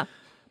restaurant. Yeah.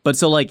 But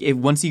so if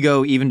once you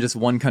go even just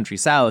one country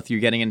south, you're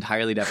getting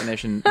entirely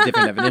different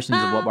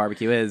definitions of what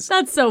barbecue is.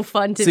 That's so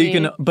fun to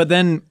me. But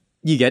then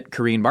you get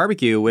Korean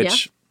barbecue,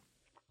 which...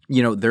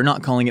 they're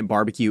not calling it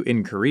barbecue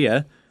in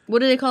Korea. What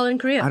do they call it in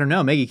Korea? I don't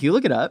know. Maggie, can you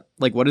look it up?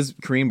 What is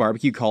Korean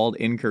barbecue called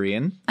in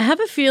Korean? I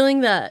have a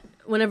feeling that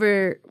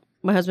whenever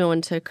my husband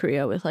went to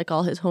Korea with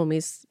all his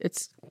homies,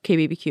 it's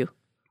KBBQ.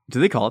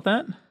 Do they call it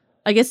that?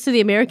 I guess to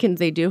the Americans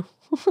they do.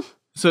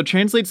 So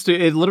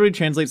it literally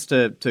translates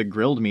to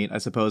grilled meat, I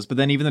suppose. But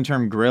then even the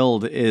term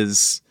grilled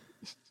is...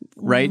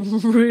 Right?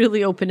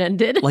 Really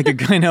open-ended. Like a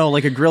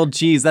grilled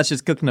cheese. That's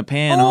just cooked in a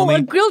pan, homie.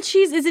 A grilled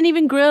cheese isn't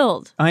even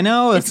grilled. I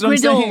know. That's what I'm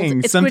saying.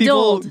 It's Some griddled.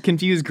 people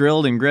confuse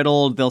grilled and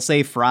griddled. They'll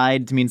say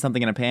fried to mean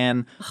something in a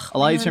pan. A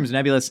lot of these terms are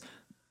nebulous.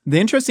 The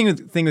interesting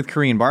thing with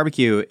Korean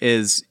barbecue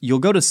is you'll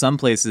go to some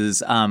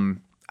places,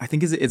 I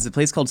think it's a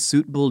place called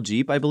Sootbul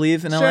Jeep, I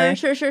believe, in LA.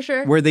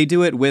 Sure. Where they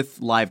do it with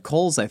live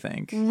coals, I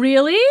think.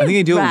 Really? I think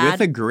they do it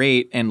with a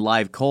grate and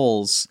live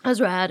coals.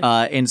 That's rad.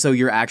 And so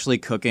you're actually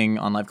cooking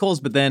on live coals,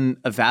 but then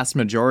a vast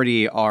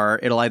majority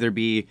it'll either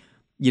be,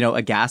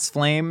 a gas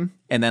flame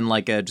and then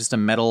just a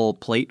metal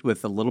plate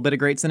with a little bit of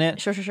grates in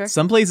it. Sure.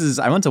 Some places,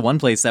 I went to one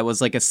place that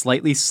was a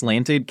slightly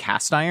slanted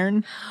cast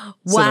iron.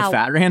 Wow. So the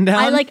fat ran down.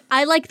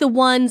 I like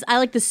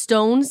the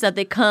stones that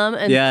they come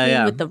and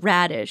clean with the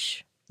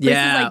radish.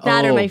 Places like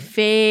that are my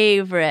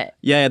favorite.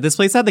 Yeah, this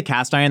place had the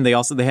cast iron. They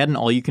had an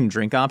all you can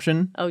drink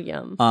option. Oh,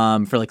 yum.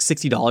 For like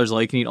 $60,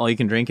 all you can eat, all you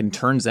can drink. And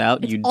turns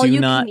out you do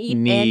not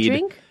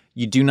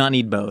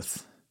need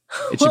both.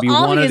 It should be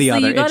one or the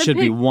other. It should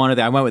be one or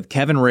the other. I went with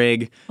Kevin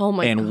Rigg. Oh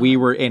my God.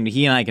 And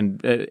he and I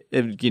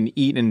can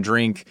eat and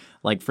drink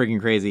like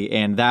freaking crazy.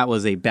 And that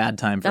was a bad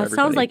time for everybody.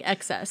 That sounds like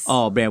excess.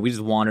 Oh man, we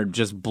just wandered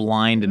just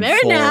blind and very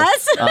full.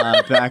 Nice.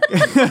 Back.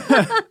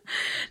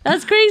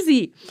 That's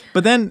crazy.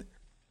 But then,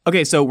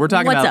 okay, so we're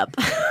talking about...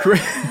 What's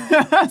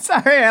up?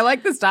 Sorry, I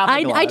like this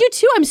topic a lot. I do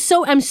too.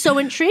 I'm so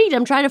intrigued.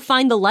 I'm trying to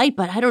find the light,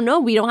 but I don't know.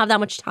 We don't have that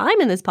much time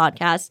in this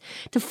podcast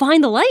to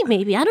find the light,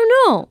 maybe. I don't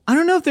know. I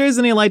don't know if there is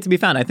any light to be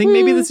found. I think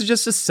maybe this is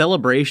just a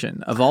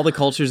celebration of all the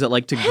cultures that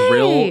like to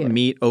grill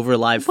meat over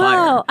live fire.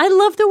 Wow, I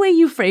love the way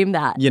you frame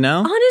that. You know?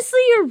 Honestly,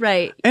 you're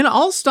right. And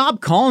I'll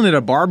stop calling it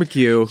a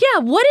barbecue. Yeah,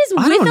 what is with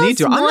us? I don't need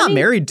to. I'm not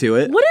married to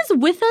it. What is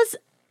with us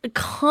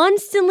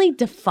constantly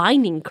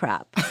defining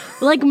crap?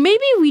 Like,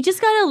 maybe we just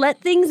gotta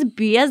let things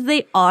be as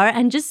they are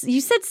and just,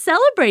 you said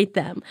celebrate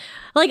them.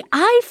 Like,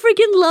 I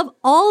freaking love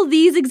all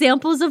these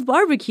examples of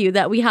barbecue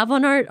that we have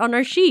on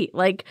our sheet.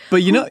 Like, but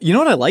you know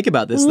what I like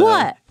about this, though?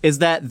 What? Is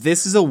that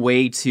this is a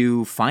way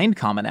to find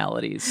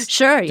commonalities.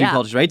 Sure, yeah.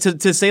 Cultures, right?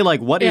 To say, like,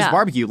 what is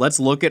barbecue? Let's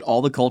look at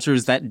all the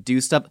cultures that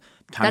do stuff.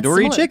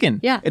 Tandoori chicken.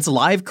 Yeah. It's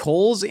live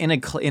coals in a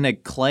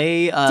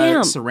clay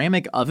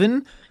ceramic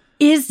oven.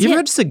 You ever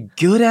had just a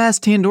good-ass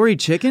tandoori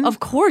chicken? Of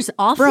course,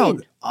 often. Bro,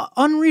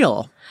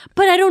 unreal.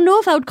 But I don't know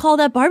if I would call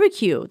that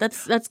barbecue.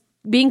 That's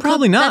being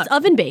probably not. That's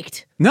oven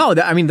baked. No,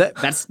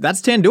 that's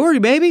tandoori,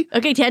 baby.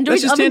 Okay, tandoori.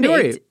 That's just oven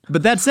tandoori. Baked.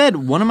 But that said,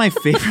 one of my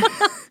favorite.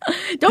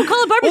 Don't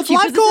call it barbecue.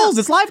 Well, it's live coals.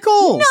 It's live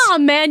coals. No,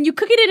 man, you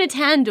cook it in a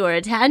tandoor.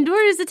 A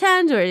tandoor is a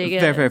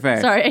tandoor.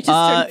 Fair. Sorry, I just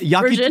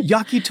turned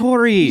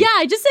yakitori. Yeah,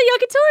 I just said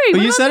yakitori.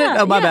 Oh, you said it?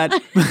 Oh, my bad.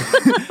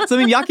 So,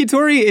 I mean,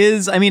 yakitori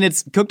is,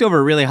 it's cooked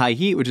over really high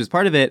heat, which is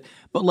part of it.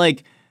 But,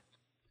 like,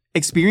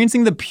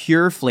 experiencing the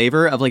pure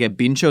flavor of, like, a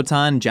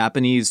binchotan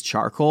Japanese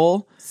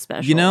charcoal.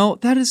 Special. You know,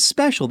 that is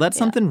special. That's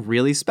something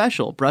really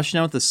special. Brushing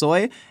out with the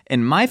soy.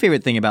 And my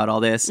favorite thing about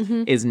all this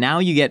is now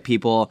you get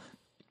people...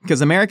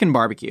 Because American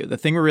barbecue, the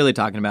thing we're really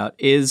talking about,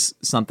 is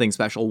something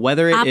special.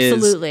 Whether it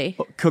is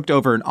cooked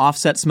over an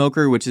offset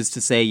smoker, which is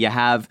to say you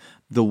have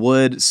the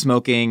wood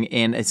smoking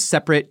in a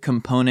separate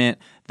component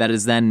that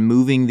is then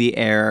moving the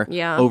air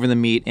over the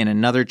meat in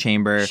another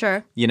chamber.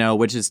 Sure. You know,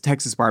 which is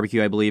Texas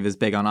barbecue, I believe, is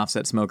big on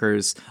offset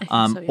smokers.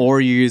 Or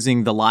you're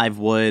using the live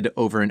wood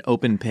over an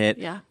open pit.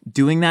 Yeah.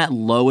 Doing that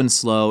low and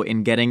slow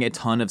and getting a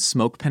ton of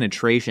smoke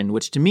penetration,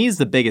 which to me is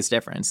the biggest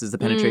difference, is the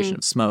penetration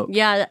of smoke.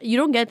 Yeah, you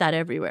don't get that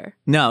everywhere.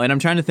 No, and I'm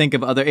trying to think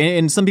of other,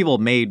 and some people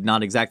may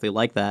not exactly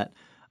like that,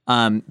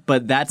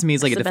 but that to me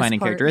is like a defining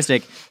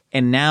characteristic.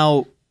 And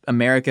now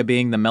America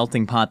being the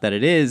melting pot that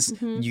it is,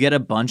 you get a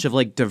bunch of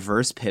like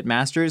diverse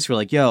pitmasters who are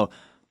like, yo,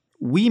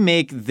 we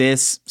make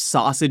this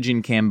sausage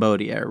in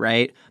Cambodia,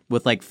 right?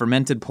 With like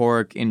fermented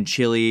pork and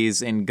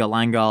chilies and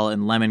galangal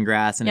and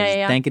lemongrass and it's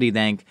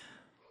dankety-dank.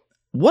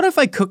 What if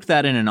I cooked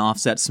that in an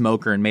offset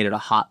smoker and made it a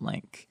hot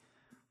link?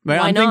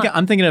 Right?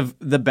 I'm thinking of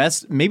the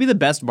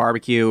best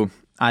barbecue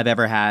I've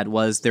ever had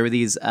was there were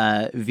these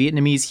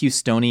Vietnamese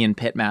Houstonian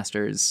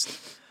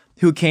pitmasters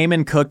who came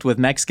and cooked with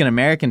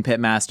Mexican-American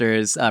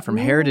pitmasters from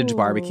Heritage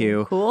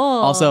Barbecue. Cool.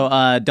 Also,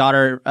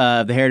 daughter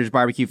of the Heritage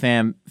Barbecue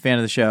fan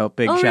of the show.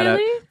 Big shout out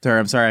to her.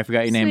 I'm sorry I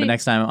forgot your name, but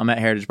next time I'm at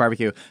Heritage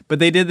Barbecue. But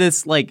they did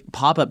this like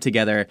pop-up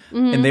together,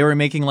 and they were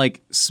making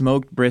like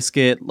smoked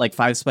brisket, like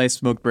 5-spice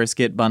smoked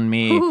brisket banh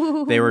mi.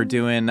 They were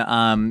doing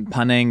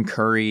Panang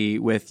curry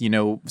with,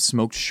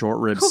 smoked short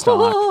rib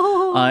stock.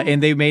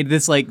 And they made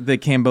this like the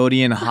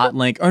Cambodian hot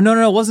link. Or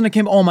no, it wasn't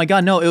a oh my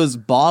God, no, it was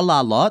ba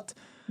la lot.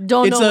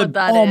 Don't know what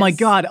that is. Oh my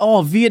God.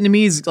 Oh,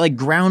 Vietnamese like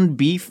ground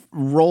beef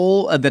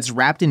roll that's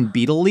wrapped in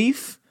betel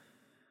leaf.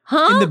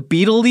 Huh? And the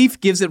betel leaf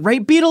gives it,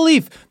 right? Betel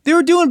leaf. They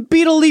were doing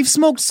betel leaf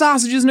smoked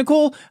sausages,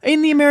 Nicole,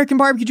 in the American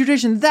barbecue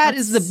tradition. That's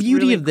is the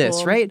beauty really of this,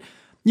 cool. Right?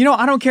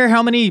 I don't care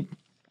how many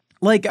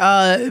like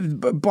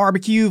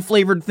barbecue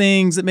flavored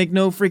things that make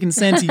no freaking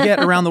sense you get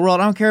around the world.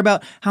 I don't care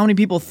about how many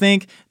people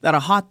think that a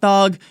hot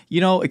dog,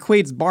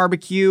 equates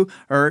barbecue,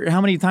 or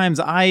how many times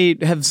I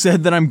have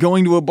said that I'm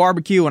going to a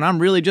barbecue and I'm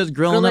really just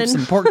grilling up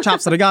some pork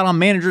chops that I got on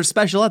Manager's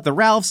Special at the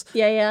Ralph's.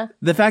 Yeah.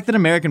 The fact that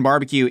American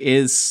barbecue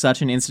is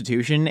such an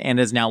institution and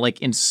has now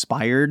like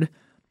inspired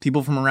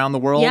people from around the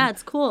world. Yeah,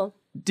 it's cool.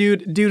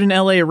 Dude in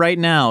LA right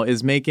now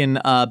is making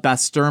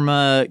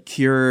Basturma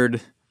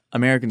cured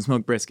American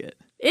smoked brisket.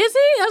 Is he?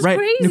 That's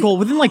crazy. Nicole,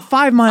 within like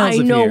 5 miles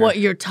of here. I know what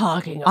you're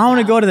talking about. I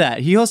want to go to that.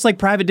 He hosts like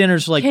private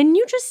dinners for like... Can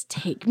you just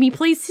take me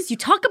places? You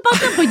talk about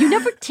them, but you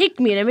never take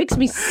me, and it makes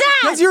me sad.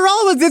 Because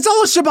it's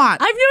all a Shabbat. I've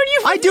known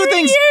you for 3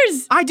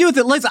 years. I do it.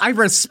 Listen, I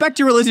respect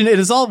your religion. It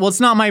is all... Well, it's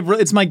not my...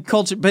 It's my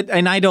culture,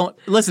 and I don't...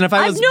 Listen, if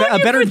I was a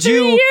better Jew...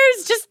 3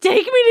 years. Just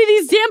take me to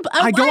these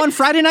damn... I go on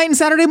Friday night and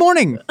Saturday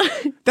morning.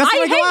 That's I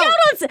hang out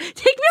on.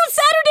 Take me on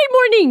Saturday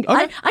morning.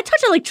 Okay. I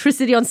touch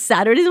electricity on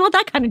Saturdays. I'm not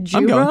that kind of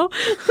Jew, bro.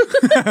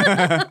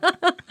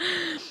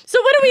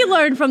 So what do we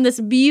learn from this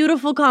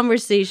beautiful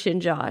conversation,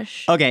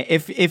 Josh? Okay,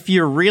 if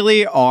you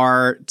really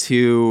are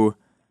to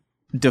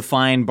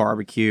define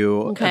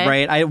barbecue,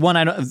 right?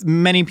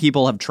 Many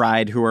people have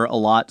tried who are a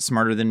lot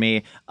smarter than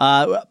me.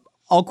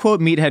 I'll quote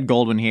Meathead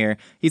Goldwyn here.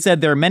 He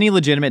said, there are many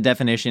legitimate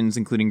definitions,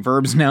 including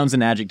verbs, nouns,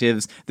 and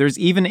adjectives. There's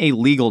even a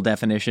legal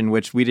definition,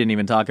 which we didn't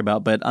even talk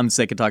about, but I'm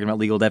sick of talking about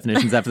legal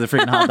definitions after the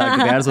freaking hot dog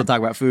debate. I just want to talk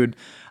about food.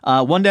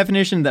 One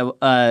definition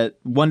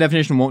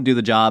won't do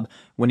the job.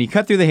 When you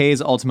cut through the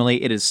haze,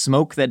 ultimately, it is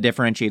smoke that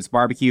differentiates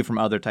barbecue from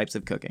other types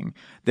of cooking.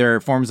 There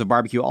are forms of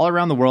barbecue all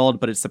around the world,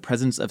 but it's the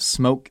presence of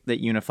smoke that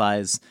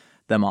unifies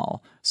them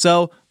all.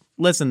 So,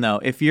 listen, though,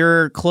 if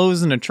you're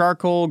closing a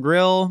charcoal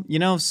grill,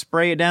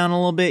 spray it down a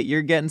little bit.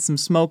 You're getting some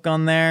smoke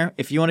on there.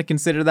 If you want to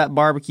consider that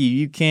barbecue,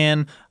 you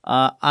can.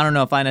 I don't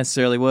know if I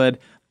necessarily would.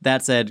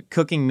 That said,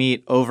 cooking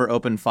meat over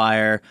open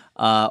fire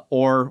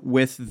or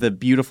with the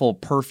beautiful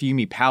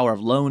perfumey power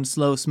of low and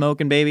slow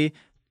smoking, baby,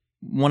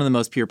 one of the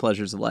most pure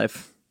pleasures of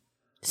life.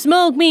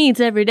 Smoke meats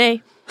every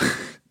day.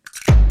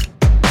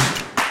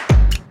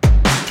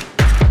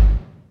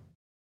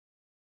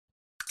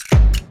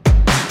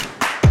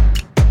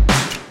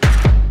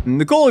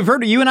 Nicole, we've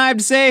heard what you and I have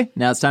to say.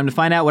 Now it's time to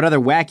find out what other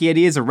wacky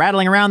ideas are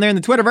rattling around there in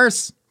the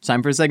Twitterverse. It's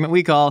time for a segment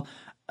we call,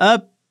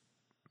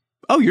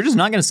 you're just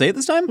not going to say it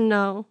this time?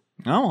 No.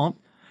 Oh, well.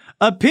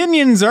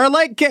 Opinions are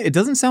like, it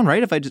doesn't sound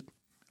right if I just,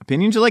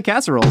 opinions are like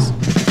casseroles.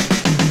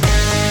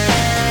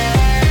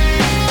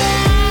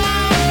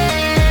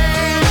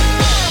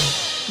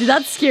 Did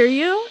that scare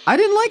you? I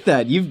didn't like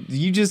that.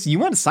 You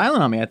went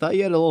silent on me. I thought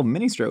you had a little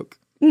mini stroke.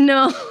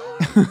 No.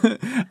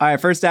 All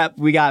right, first up,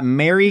 we got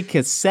Mary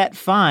Cassette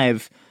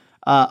 5.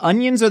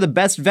 Onions are the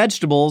best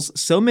vegetables,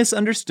 so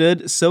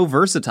misunderstood, so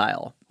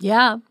versatile.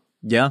 Yeah.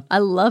 Yeah. I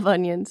love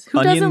onions.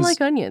 Who doesn't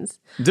like onions?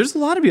 There's a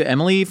lot of you.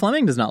 Emily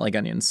Fleming does not like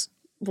onions.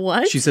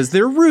 What? She says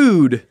they're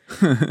rude.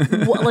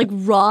 What, like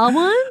raw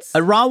ones?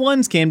 Raw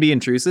ones can be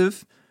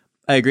intrusive.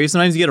 I agree.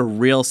 Sometimes you get a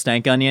real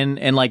stank onion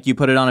and like you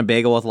put it on a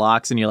bagel with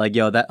lox and you're like,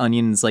 yo, that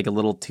onion's like a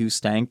little too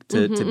stank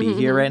to be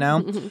here right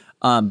now.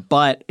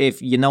 But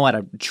if you know how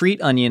to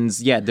treat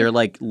onions, yeah, they're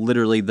like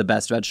literally the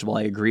best vegetable.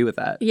 I agree with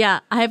that. Yeah,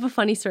 I have a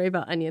funny story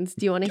about onions.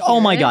 Do you want to hear Oh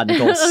my God,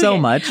 Nicole, so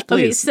much,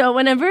 please. Okay, so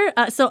whenever,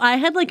 so I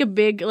had like a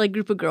big like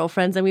group of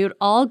girlfriends and we would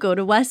all go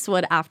to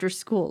Westwood after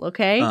school,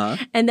 okay?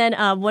 And then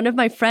one of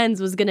my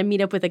friends was going to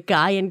meet up with a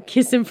guy and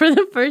kiss him for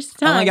the first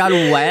time. Oh my God,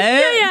 what?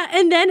 Yeah,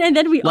 and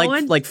then we all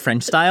went... Like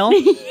French style?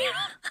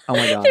 Oh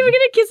my God. They were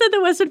gonna kiss at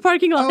the Westwood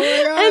parking lot. Oh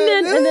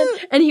my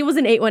God. And he was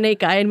an 818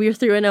 guy and we were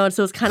through and out,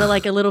 so it was kind of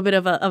like a little bit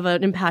of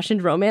an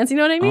impassioned romance, you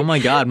know what I mean? Oh my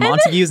God,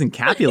 Montagues and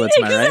Capulets,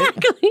 am I right?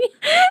 Exactly.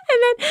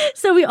 And then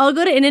so we all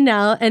go to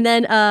In-N-Out and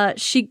then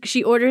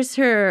she orders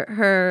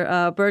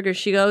her burger.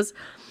 She goes,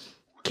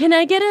 "Can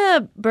I get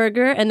a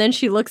burger?" And then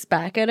she looks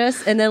back at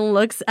us and then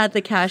looks at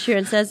the cashier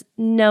and says,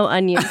 "No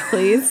onions,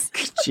 please."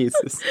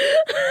 Jesus.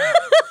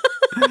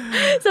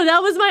 So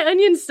that was my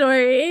onion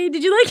story.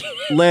 Did you like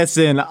it?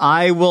 Listen,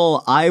 I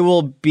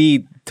will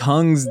be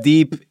tongues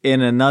deep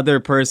in another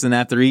person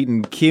after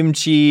eating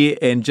kimchi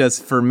and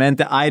just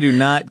ferment it. I do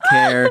not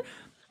care.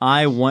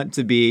 I want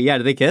to be... Yeah,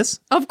 did they kiss?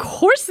 Of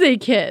course they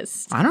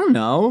kissed. I don't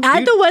know.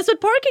 At the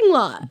Westwood parking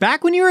lot.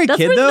 Back when you were a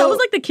kid, though... That was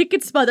like the kick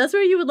it spot. That's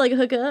where you would like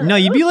hook up. No,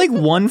 you'd be like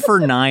 1 for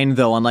 9,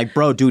 though. On like,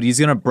 bro, dude, he's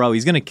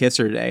gonna kiss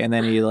her today. And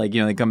then he like,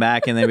 they come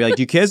back and they'd be like,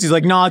 "Do you kiss?" He's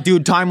like, "Nah,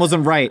 dude, time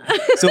wasn't right."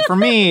 So for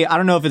me, I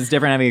don't know if it's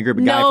different having a group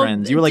of guy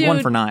friends. You were like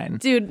 1 for 9.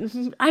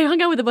 Dude, I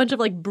hung out with a bunch of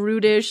like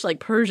brutish, like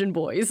Persian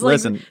boys. Like,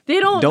 listen, they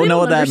don't know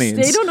what that means.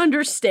 They don't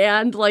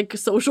understand like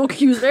social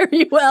cues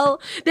very well.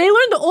 They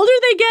learn the older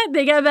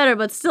they get better,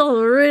 but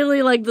still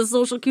really like the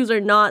social cues are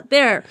not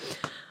there.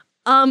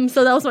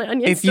 So that was my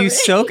onion story. If you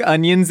soak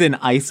onions in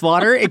ice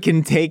water, it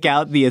can take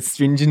out the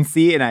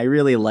astringency, and I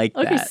really like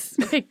that.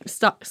 Okay,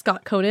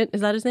 Scott Conant,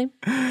 is that his name?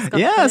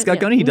 Scott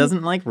Conant. He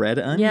doesn't like red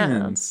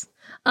onions.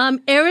 Yeah.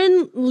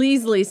 Aaron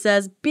Leasley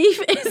says,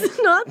 "Beef is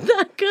not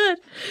that good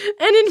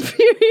and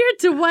inferior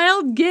to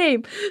wild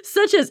game,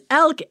 such as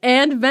elk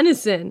and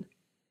venison."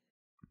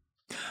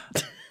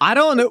 I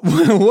don't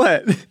know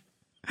what.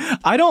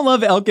 I don't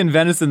love elk and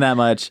venison that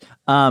much,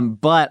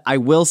 but I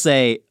will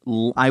say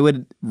I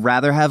would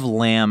rather have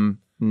lamb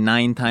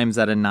 9 times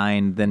out of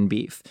 9 than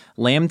beef.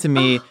 Lamb to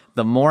me,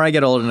 the more I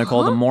get older,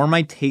 Nicole, the more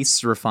my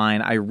tastes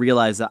refine, I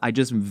realize that I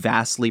just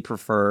vastly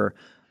prefer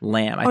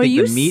lamb. I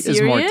think the meat is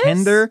more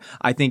tender.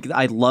 I think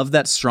I love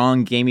that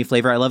strong gamey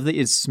flavor. I love that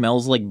it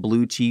smells like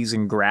blue cheese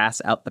and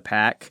grass out the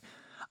pack.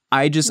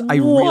 I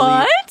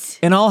really,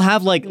 and I'll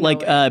have like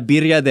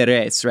birria de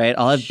res, right?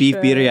 I'll have beef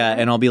birria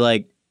and I'll be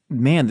like,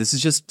 man, this is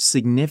just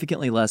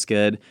significantly less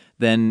good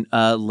than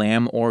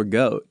lamb or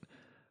goat,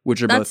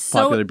 which are both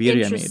popular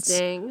birria meats.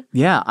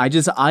 Yeah,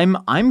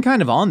 I'm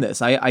kind of on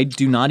this. I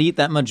do not eat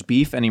that much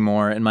beef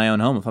anymore in my own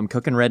home. If I'm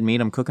cooking red meat,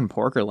 I'm cooking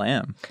pork or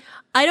lamb.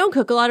 I don't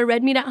cook a lot of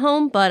red meat at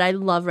home, but I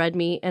love red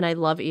meat and I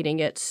love eating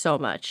it so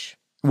much.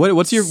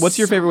 What's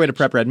your favorite way to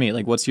prep red meat?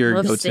 Like, what's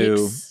your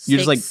go-to? You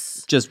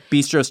just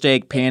bistro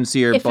steak,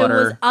 pan-seared if butter.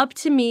 If it was up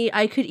to me,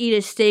 I could eat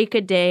a steak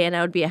a day and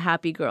I would be a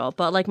happy girl.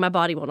 But like my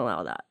body won't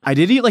allow that. I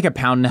did eat like 1.5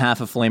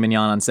 pounds of filet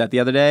mignon on set the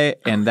other day,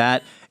 and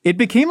that it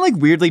became like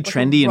weirdly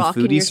trendy in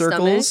foodie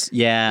circles. Stomach?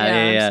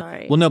 Yeah.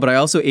 Sorry. Well, no, but I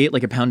also ate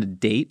like 1 pound of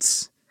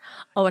dates.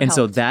 Oh, it and helped.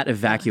 so that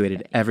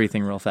evacuated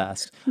everything real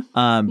fast.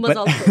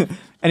 But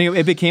anyway,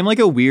 it became like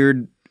a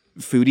weird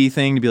foodie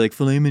thing to be like,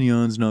 filet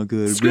mignon's not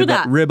good. Screw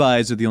that.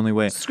 Ribeyes are the only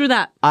way. Screw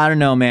that. I don't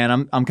know,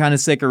 man. I'm kind of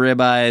sick of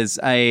ribeyes.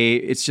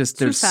 It's just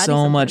there's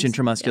so much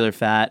intramuscular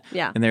fat.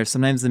 Yeah. And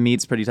sometimes the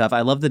meat's pretty tough.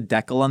 I love the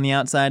decal on the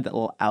outside, that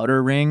little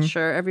outer ring.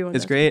 Sure, everyone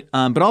is great.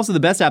 But also the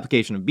best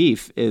application of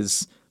beef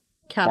is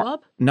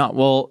kebab.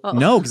 No,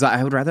 because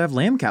I would rather have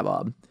lamb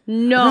kebab.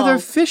 No. I'd rather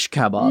have fish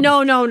kebab. No.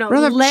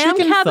 Lamb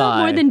kebab thigh.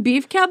 more than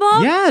beef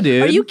kebab? Yeah,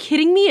 dude. Are you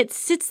kidding me? It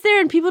sits there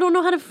and people don't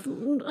know how to...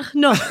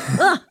 No.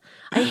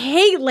 I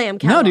hate lamb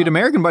kebab. No, dude,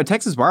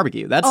 Texas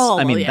barbecue. That's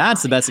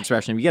that's the best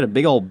expression. You get a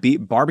big old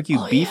barbecue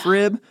beef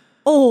rib.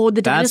 Oh,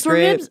 the dinosaur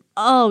ribs?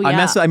 Oh,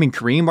 yeah.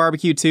 Korean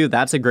barbecue too.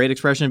 That's a great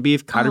expression of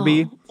beef.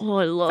 Kalbi. Oh,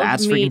 I love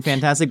That's meat. freaking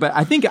fantastic. But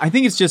I think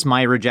it's just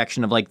my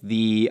rejection of like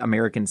the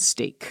American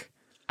steak.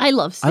 I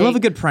love steak. I love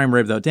a good prime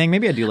rib though. Dang,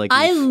 maybe I do like beef.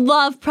 I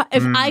love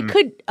if I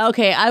could.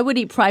 Okay, I would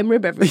eat prime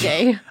rib every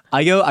day.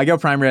 I go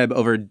prime rib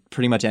over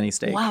pretty much any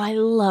steak. Wow, I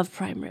love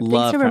prime rib.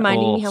 Thanks for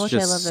reminding me how much I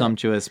love it. It's just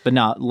sumptuous. But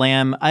no,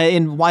 lamb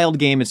in wild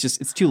game,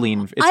 it's too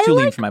lean. It's too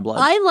lean for my blood.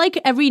 I like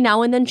every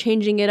now and then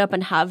changing it up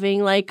and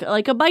having like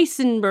a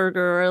bison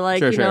burger or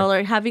like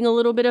or having a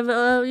little bit of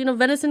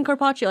venison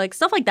carpaccio, like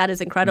stuff like that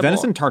is incredible.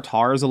 Venison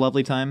tartare is a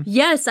lovely time.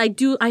 Yes, I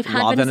do. I've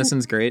had raw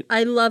venison's great.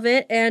 I love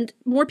it, and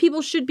more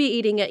people should be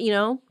eating it.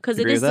 Because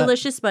it is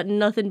delicious, but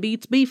nothing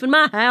beats beef in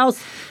my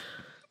house.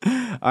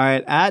 All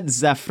right, at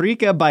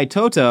Zafrika by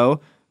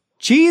Toto,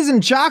 cheese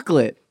and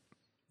chocolate.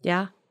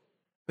 Yeah.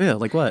 Yeah,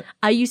 like what?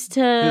 I used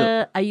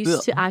to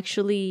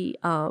actually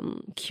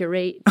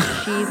curate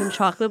cheese and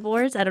chocolate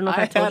boards. I don't know if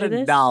I told you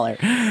this.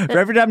 $1 for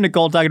every time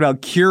Nicole talked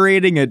about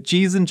curating a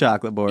cheese and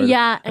chocolate board.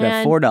 Yeah, I'd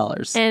have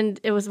 $4. And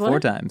it was what?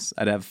 4 times.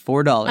 I'd have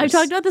 $4. I've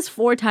talked about this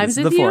 4 times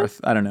with you. The fourth.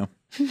 I don't know.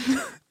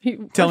 I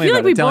feel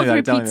like we both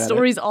repeat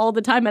stories all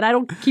the time, and I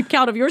don't keep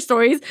count of your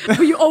stories,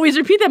 but you always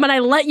repeat them, and I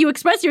let you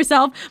express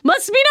yourself.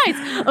 Must be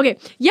nice. Okay,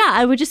 yeah,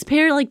 I would just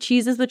pair like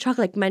cheeses with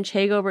chocolate. Like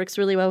Manchego works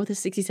really well with a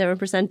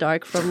 67%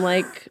 dark from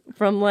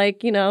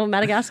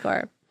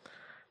Madagascar.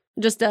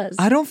 Just does.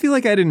 I don't feel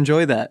like I'd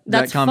enjoy that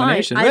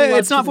combination.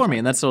 It's not for me,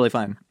 and that's totally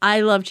fine.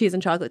 I love cheese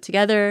and chocolate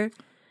together.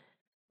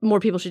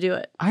 More people should do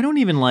it. I don't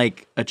even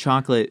like a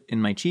chocolate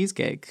in my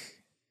cheesecake.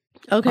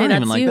 Okay, I don't that's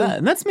even like you. that.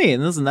 And that's me.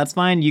 And listen, that's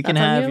fine. You can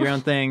have your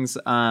own things.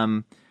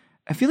 I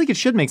feel like it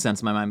should make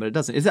sense in my mind, but it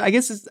doesn't. I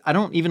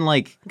don't even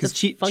like, because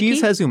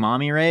cheese has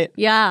umami, right?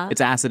 Yeah.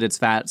 It's acid, it's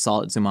fat,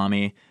 salt, it's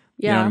umami.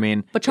 Yeah. You know what I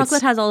mean? But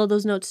chocolate has all of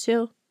those notes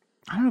too.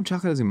 I don't know if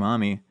chocolate has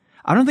umami.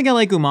 I don't think I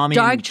like umami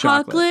Dark in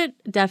chocolate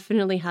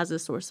definitely has a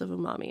source of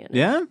umami in it.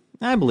 Yeah?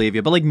 I believe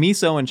you. But like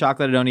miso and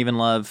chocolate, I don't even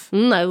love.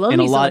 I love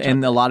miso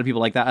and a lot of people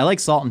like that. I like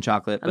salt and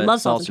chocolate, but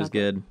salt's just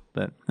good.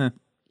 But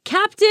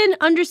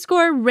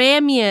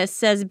Captain_Ramia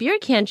says beer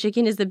can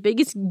chicken is the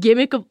biggest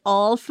gimmick of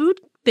all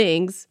food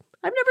things.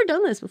 I've never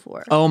done this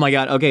before. Oh my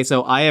God. Okay,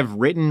 so I have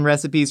written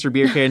recipes for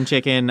beer can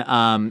chicken.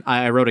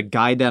 I wrote a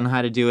guide down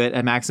how to do it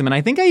at Maxim, and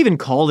I think I even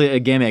called it a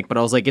gimmick, but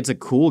I was like, it's a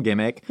cool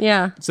gimmick.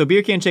 Yeah. So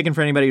beer can chicken,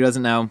 for anybody who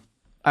doesn't know,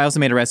 I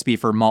also made a recipe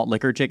for malt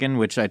liquor chicken,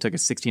 which I took a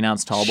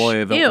 16-ounce tall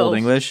boy of Old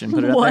English and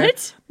put it up there.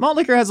 What? Malt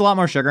liquor has a lot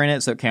more sugar in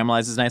it, so it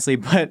caramelizes nicely,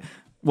 but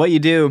what you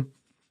do...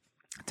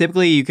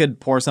 Typically, you could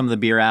pour some of the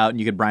beer out and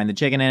you could brine the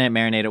chicken in it,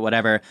 marinate it,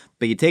 whatever.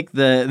 But you take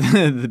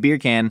the beer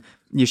can,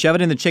 you shove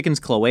it in the chicken's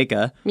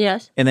cloaca.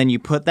 Yes. And then you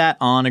put that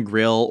on a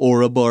grill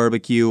or a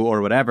barbecue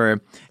or whatever.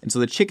 And so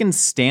the chicken's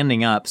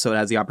standing up so it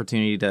has the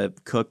opportunity to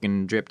cook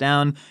and drip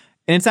down.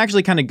 And it's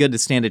actually kind of good to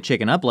stand a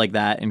chicken up like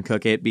that and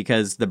cook it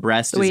because the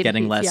breast is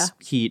getting less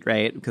heat,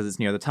 right? Because it's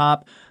near the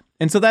top.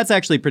 And so that's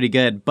actually pretty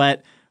good.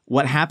 But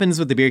what happens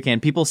with the beer can,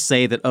 people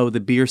say that,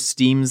 the beer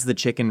steams the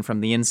chicken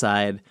from the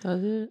inside.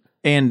 Does it?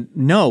 And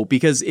no,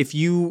 because if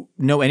you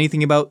know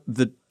anything about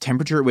the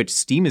temperature at which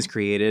steam is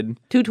created...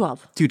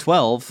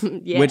 212.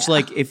 Yeah. Which,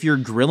 like, if you're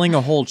grilling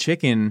a whole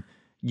chicken,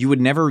 you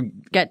would never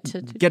get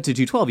to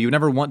 212. You would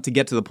never want to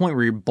get to the point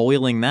where you're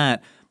boiling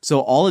that. So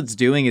all it's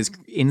doing is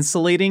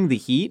insulating the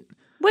heat.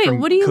 Wait,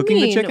 what do you cooking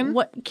mean? The chicken?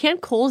 What can't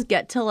coals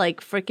get to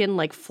like freaking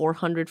like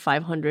 400,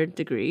 500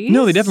 degrees?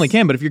 No, they definitely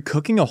can. But if you're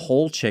cooking a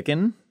whole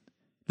chicken...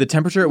 The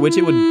temperature at which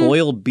it would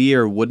boil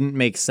beer wouldn't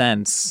make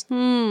sense. I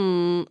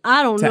don't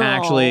know. To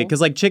actually,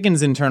 because like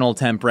chicken's internal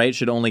temp, right,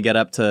 should only get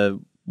up to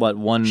what,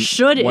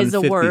 should is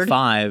a word.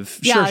 155.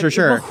 Yeah,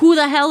 Sure. Well, who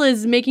the hell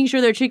is making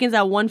sure their chicken's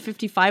at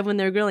 155 when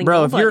they're grilling?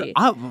 Bro, Nobody.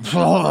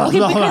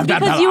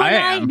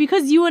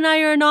 Because you and I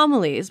are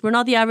anomalies. We're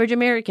not the average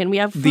American. We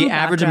have food the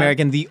average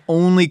American. The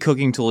only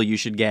cooking tool you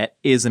should get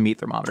is a meat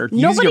thermometer.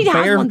 Nobody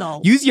has one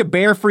though. Use your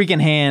bare freaking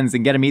hands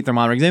and get a meat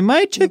thermometer. Say,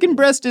 my chicken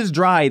breast is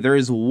dry. There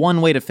is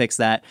one way to fix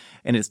that.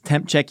 and it's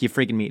temp check your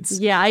freaking meats.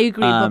 Yeah, I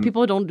agree, but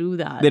people don't do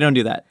that. They don't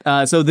do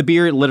that. So the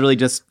beer literally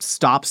just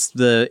stops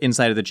the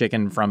inside of the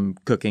chicken from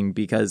cooking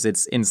because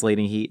it's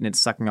insulating heat and it's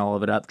sucking all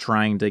of it up,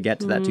 trying to get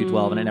to that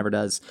 212, and it never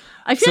does.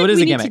 I feel like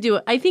we need to do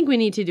it. I think we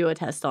need to do a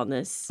test on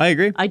this. I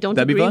agree. I don't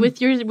agree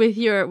with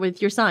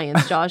your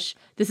science, Josh.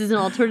 This is an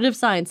alternative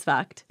science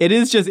fact.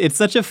 It's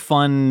such a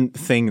fun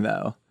thing,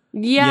 though.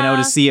 Yeah.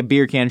 To see a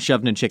beer can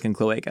shoved in a chicken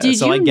cloaca.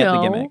 I get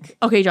the gimmick.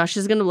 Okay, Josh,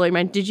 this is going to blow your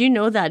mind. Did you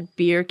know that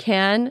beer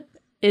can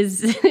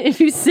is,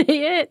 if you say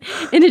it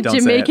in a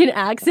Jamaican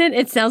accent,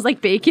 it sounds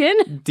like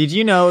bacon? Did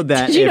you know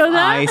that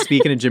I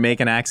speak in a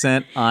Jamaican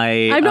accent,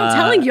 I'm not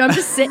telling you. I'm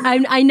just saying.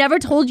 I never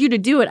told you to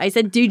do it. I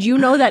said, did you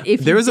know that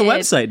if there was a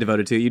website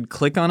devoted to it, you'd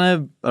click on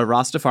a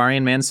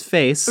Rastafarian man's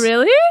face.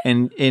 Really?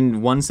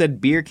 And one said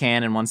beer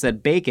can and one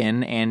said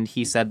bacon, and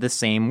he said the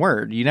same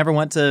word. You never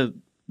went to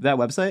that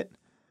website?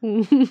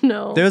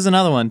 No. There was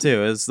another one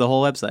too. It was the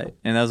whole website,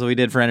 and that was what we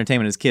did for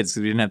entertainment as kids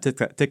because we didn't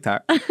have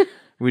TikTok.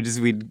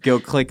 We'd go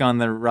click on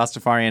the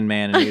Rastafarian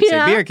man, and he would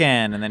say beer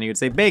can, and then he would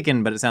say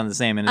bacon, but it sounded the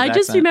same in his accent. I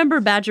just remember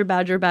badger,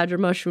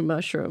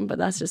 mushroom, but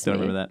that's just Don't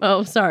me. remember that.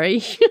 Oh,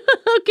 sorry.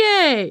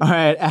 Okay. All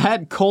right.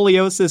 At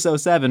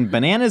Coliosis07,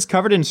 bananas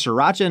covered in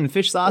sriracha and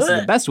fish sauce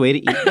is the best way to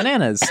eat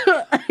bananas.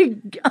 Oh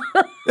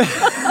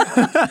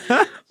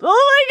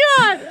my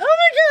God.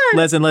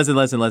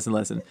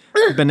 Listen.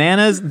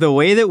 Bananas, the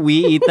way that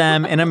we eat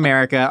them in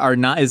America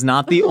is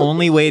not the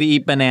only way to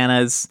eat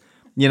bananas.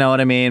 You know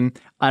what I mean?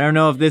 I don't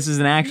know if this is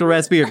an actual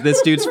recipe or if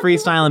this dude's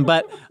freestyling,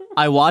 but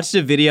I watched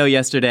a video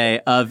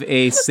yesterday of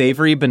a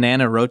savory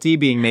banana roti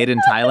being made in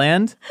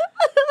Thailand.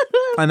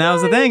 And that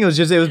was the thing. It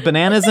was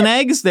bananas and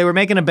eggs. They were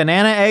making a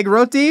banana egg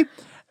roti.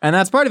 And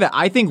that's part of it.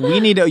 I think we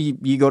need to,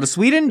 you go to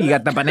Sweden, you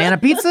got the banana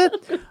pizza.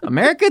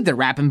 America, they're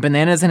wrapping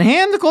bananas in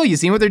ham, Nicole. You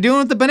seen what they're doing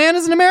with the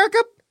bananas in America?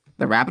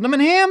 They're wrapping them in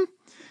ham.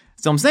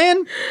 So I'm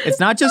saying, it's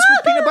not just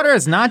with peanut butter.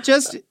 It's not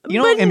just, in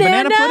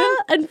banana pudding.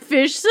 And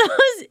fish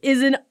sauce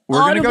is an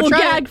audible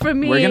gag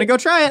from me. We're going to go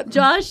try it.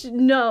 Josh,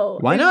 no.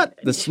 Why not?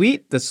 The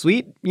sweet,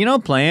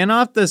 playing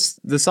off the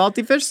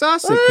salty fish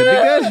sauce. It could be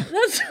good.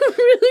 That's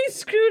really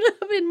screwed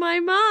up in my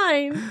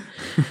mind.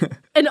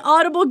 An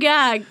audible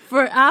gag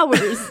for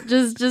hours.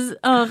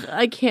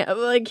 I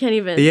can't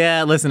even.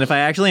 Yeah, listen, if I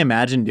actually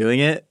imagine doing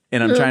it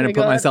and I'm trying to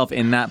put myself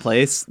in that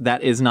place,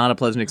 that is not a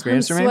pleasant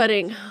experience for me. I'm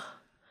sweating.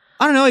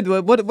 I don't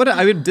know. What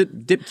I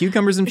would dip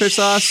cucumbers in fish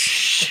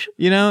sauce,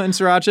 in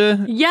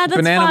sriracha. Yeah, that's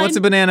banana. fine. What's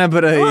a banana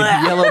but a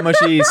yellow,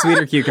 mushy,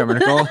 sweeter cucumber,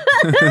 Nicole?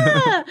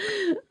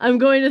 I'm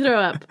going to throw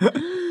up.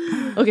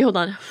 Okay, hold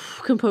on.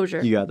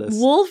 Composure. You got this.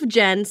 Wolf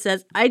Jen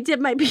says, I dip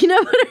my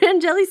peanut butter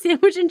and jelly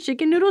sandwich in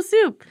chicken noodle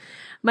soup.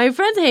 My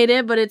friends hate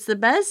it, but it's the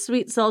best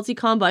sweet salty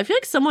combo. I feel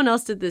like someone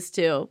else did this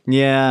too.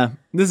 Yeah,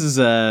 this is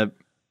I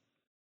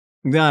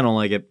don't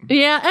like it.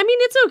 Yeah, I mean,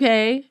 it's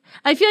okay.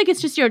 I feel like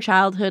it's just your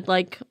childhood.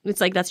 It's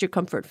like that's your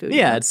comfort food.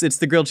 Yeah, it's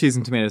the grilled cheese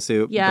and tomato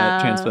soup.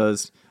 But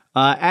transposed.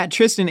 At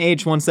Tristan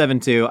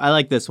H172, I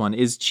like this one.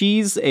 Is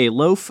cheese a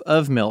loaf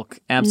of milk?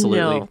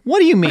 Absolutely. No. What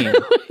do you mean?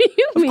 What do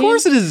you mean? Of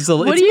course it is.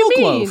 What do you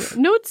mean? Loaf.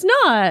 No, it's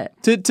not.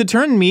 To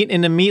turn meat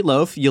into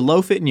meatloaf, you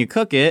loaf it and you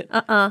cook it.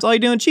 That's all you're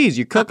doing with cheese.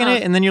 You're cooking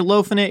it and then you're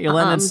loafing it. You're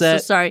letting it set. I'm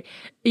so sorry.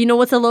 You know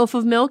what's a loaf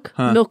of milk?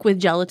 Milk with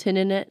gelatin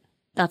in it.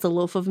 That's a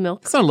loaf of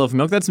milk. It's not a loaf of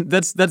milk.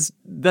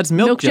 That's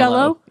milk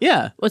Jello.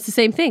 Yeah. Well, it's the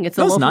same thing. It's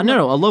a loaf of milk.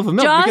 No, a loaf of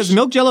milk. Josh, because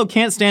milk Jello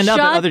can't stand up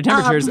at other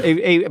temperatures.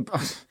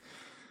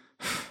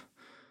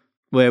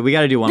 Wait, we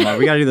got to do one more.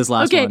 We got to do this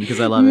last one because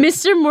I love it.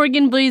 Mr.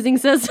 Morgan Blazing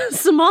says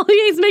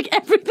sommeliers make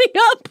everything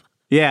up.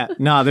 Yeah,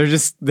 no,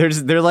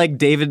 they're like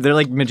David. They're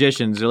like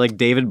magicians. They're like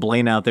David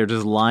Blaine out there,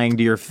 just lying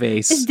to your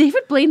face. Is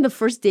David Blaine the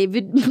first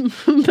David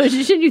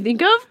magician you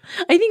think of?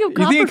 I think of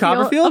Copperfield. You think of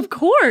Copperfield? Of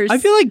course. I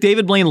feel like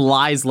David Blaine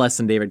lies less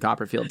than David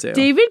Copperfield too.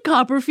 David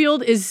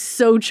Copperfield is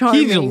so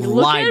charming. He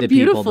lied to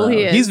people though.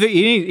 He's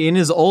in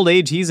his old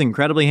age. He's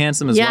incredibly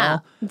handsome as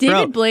well.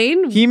 David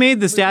Blaine. He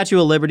made the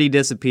Statue of Liberty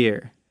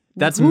disappear.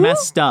 That's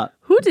messed up.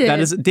 Who did? That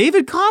is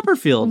David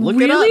Copperfield.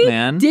 Look it up,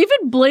 man. David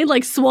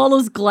Blaine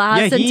swallows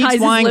glass and ties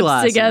his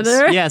lips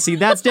together. Yeah, see,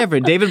 that's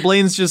different. David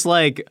Blaine's just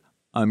like,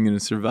 I'm going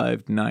to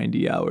survive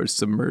 90 hours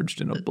submerged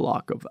in a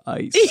block of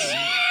ice.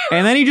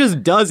 And then he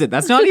just does it.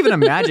 That's not even a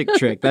magic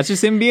trick. That's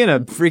just him being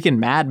a freaking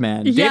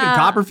madman. Yeah. David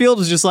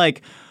Copperfield is just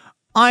like,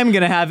 I'm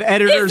going to have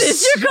editors.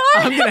 Is this your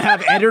card? I'm going to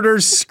have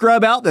editors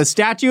scrub out the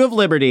Statue of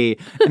Liberty.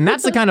 And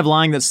that's the kind of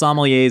lying that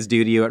sommeliers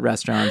do to you at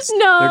restaurants.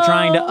 No. They're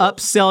trying to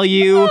upsell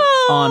you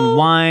on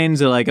wines.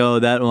 They're like, oh,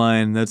 that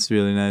wine, that's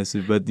really nice.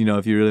 But,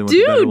 if you really want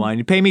the better wine,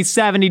 you pay me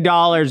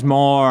 $70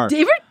 more.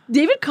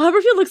 David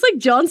Copperfield looks like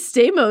John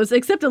Stamos,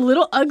 except a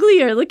little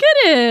uglier. Look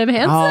at him.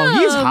 Handsome. Oh,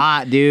 he's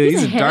hot, dude.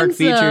 He's a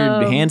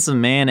dark-featured,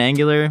 handsome man,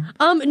 angular.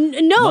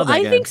 No,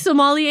 I think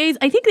sommeliers,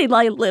 I think they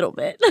lie a little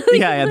bit.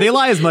 Yeah, they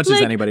lie as much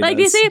as anybody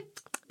does. They say,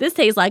 this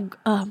tastes like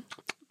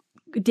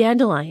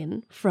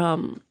dandelion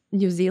from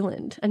New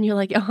Zealand. And you're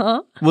like,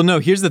 uh-huh. Well, no,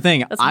 here's the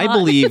thing. I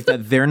believe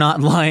that they're not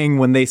lying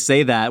when they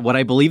say that. What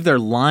I believe they're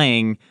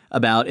lying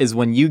about is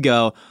when you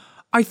go,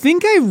 I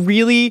think I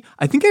really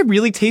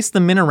taste the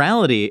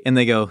minerality. And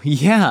they go,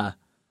 yeah,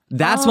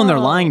 That's when they're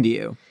lying to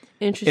you.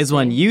 Interesting. Is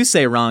when you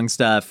say wrong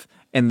stuff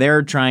and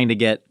they're trying to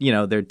get,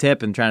 their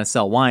tip and trying to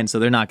sell wine, so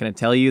they're not going to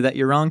tell you that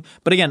you're wrong.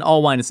 But again,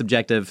 all wine is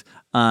subjective.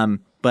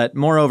 But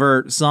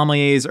moreover,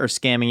 sommeliers are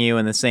scamming you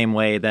in the same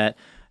way that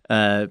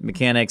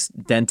mechanics,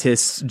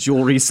 dentists,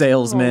 jewelry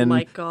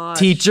salesmen,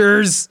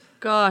 teachers,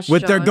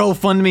 with their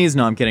GoFundMes.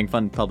 No, I'm kidding.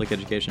 Fund public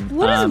education.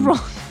 What is wrong?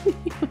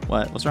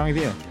 What's wrong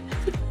with you?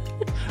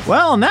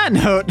 Well, on that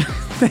note,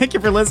 thank you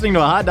for listening to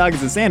A Hot Dog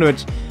is a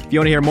Sandwich. If you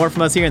want to hear more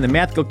from us here in the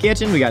Mythical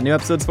Kitchen, we got new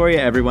episodes for you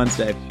every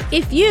Wednesday.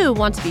 If you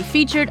want to be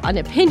featured on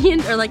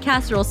Opinion or like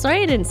Casserole,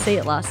 sorry I didn't say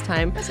it last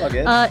time. That's all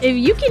good. If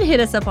you can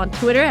hit us up on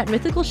Twitter at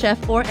Mythical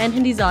Chef or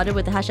 @Handizada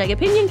with the hashtag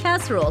Opinion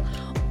Casserole.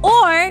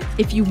 Or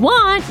if you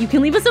want, you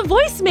can leave us a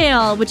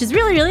voicemail, which is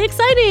really, really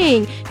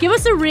exciting. Give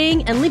us a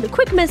ring and leave a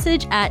quick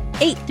message at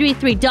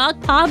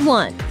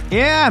 833-DOG-POD1.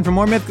 Yeah, and for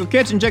more Mythical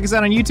Kitchen, check us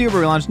out on YouTube where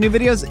we launch new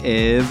videos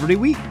every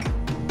week.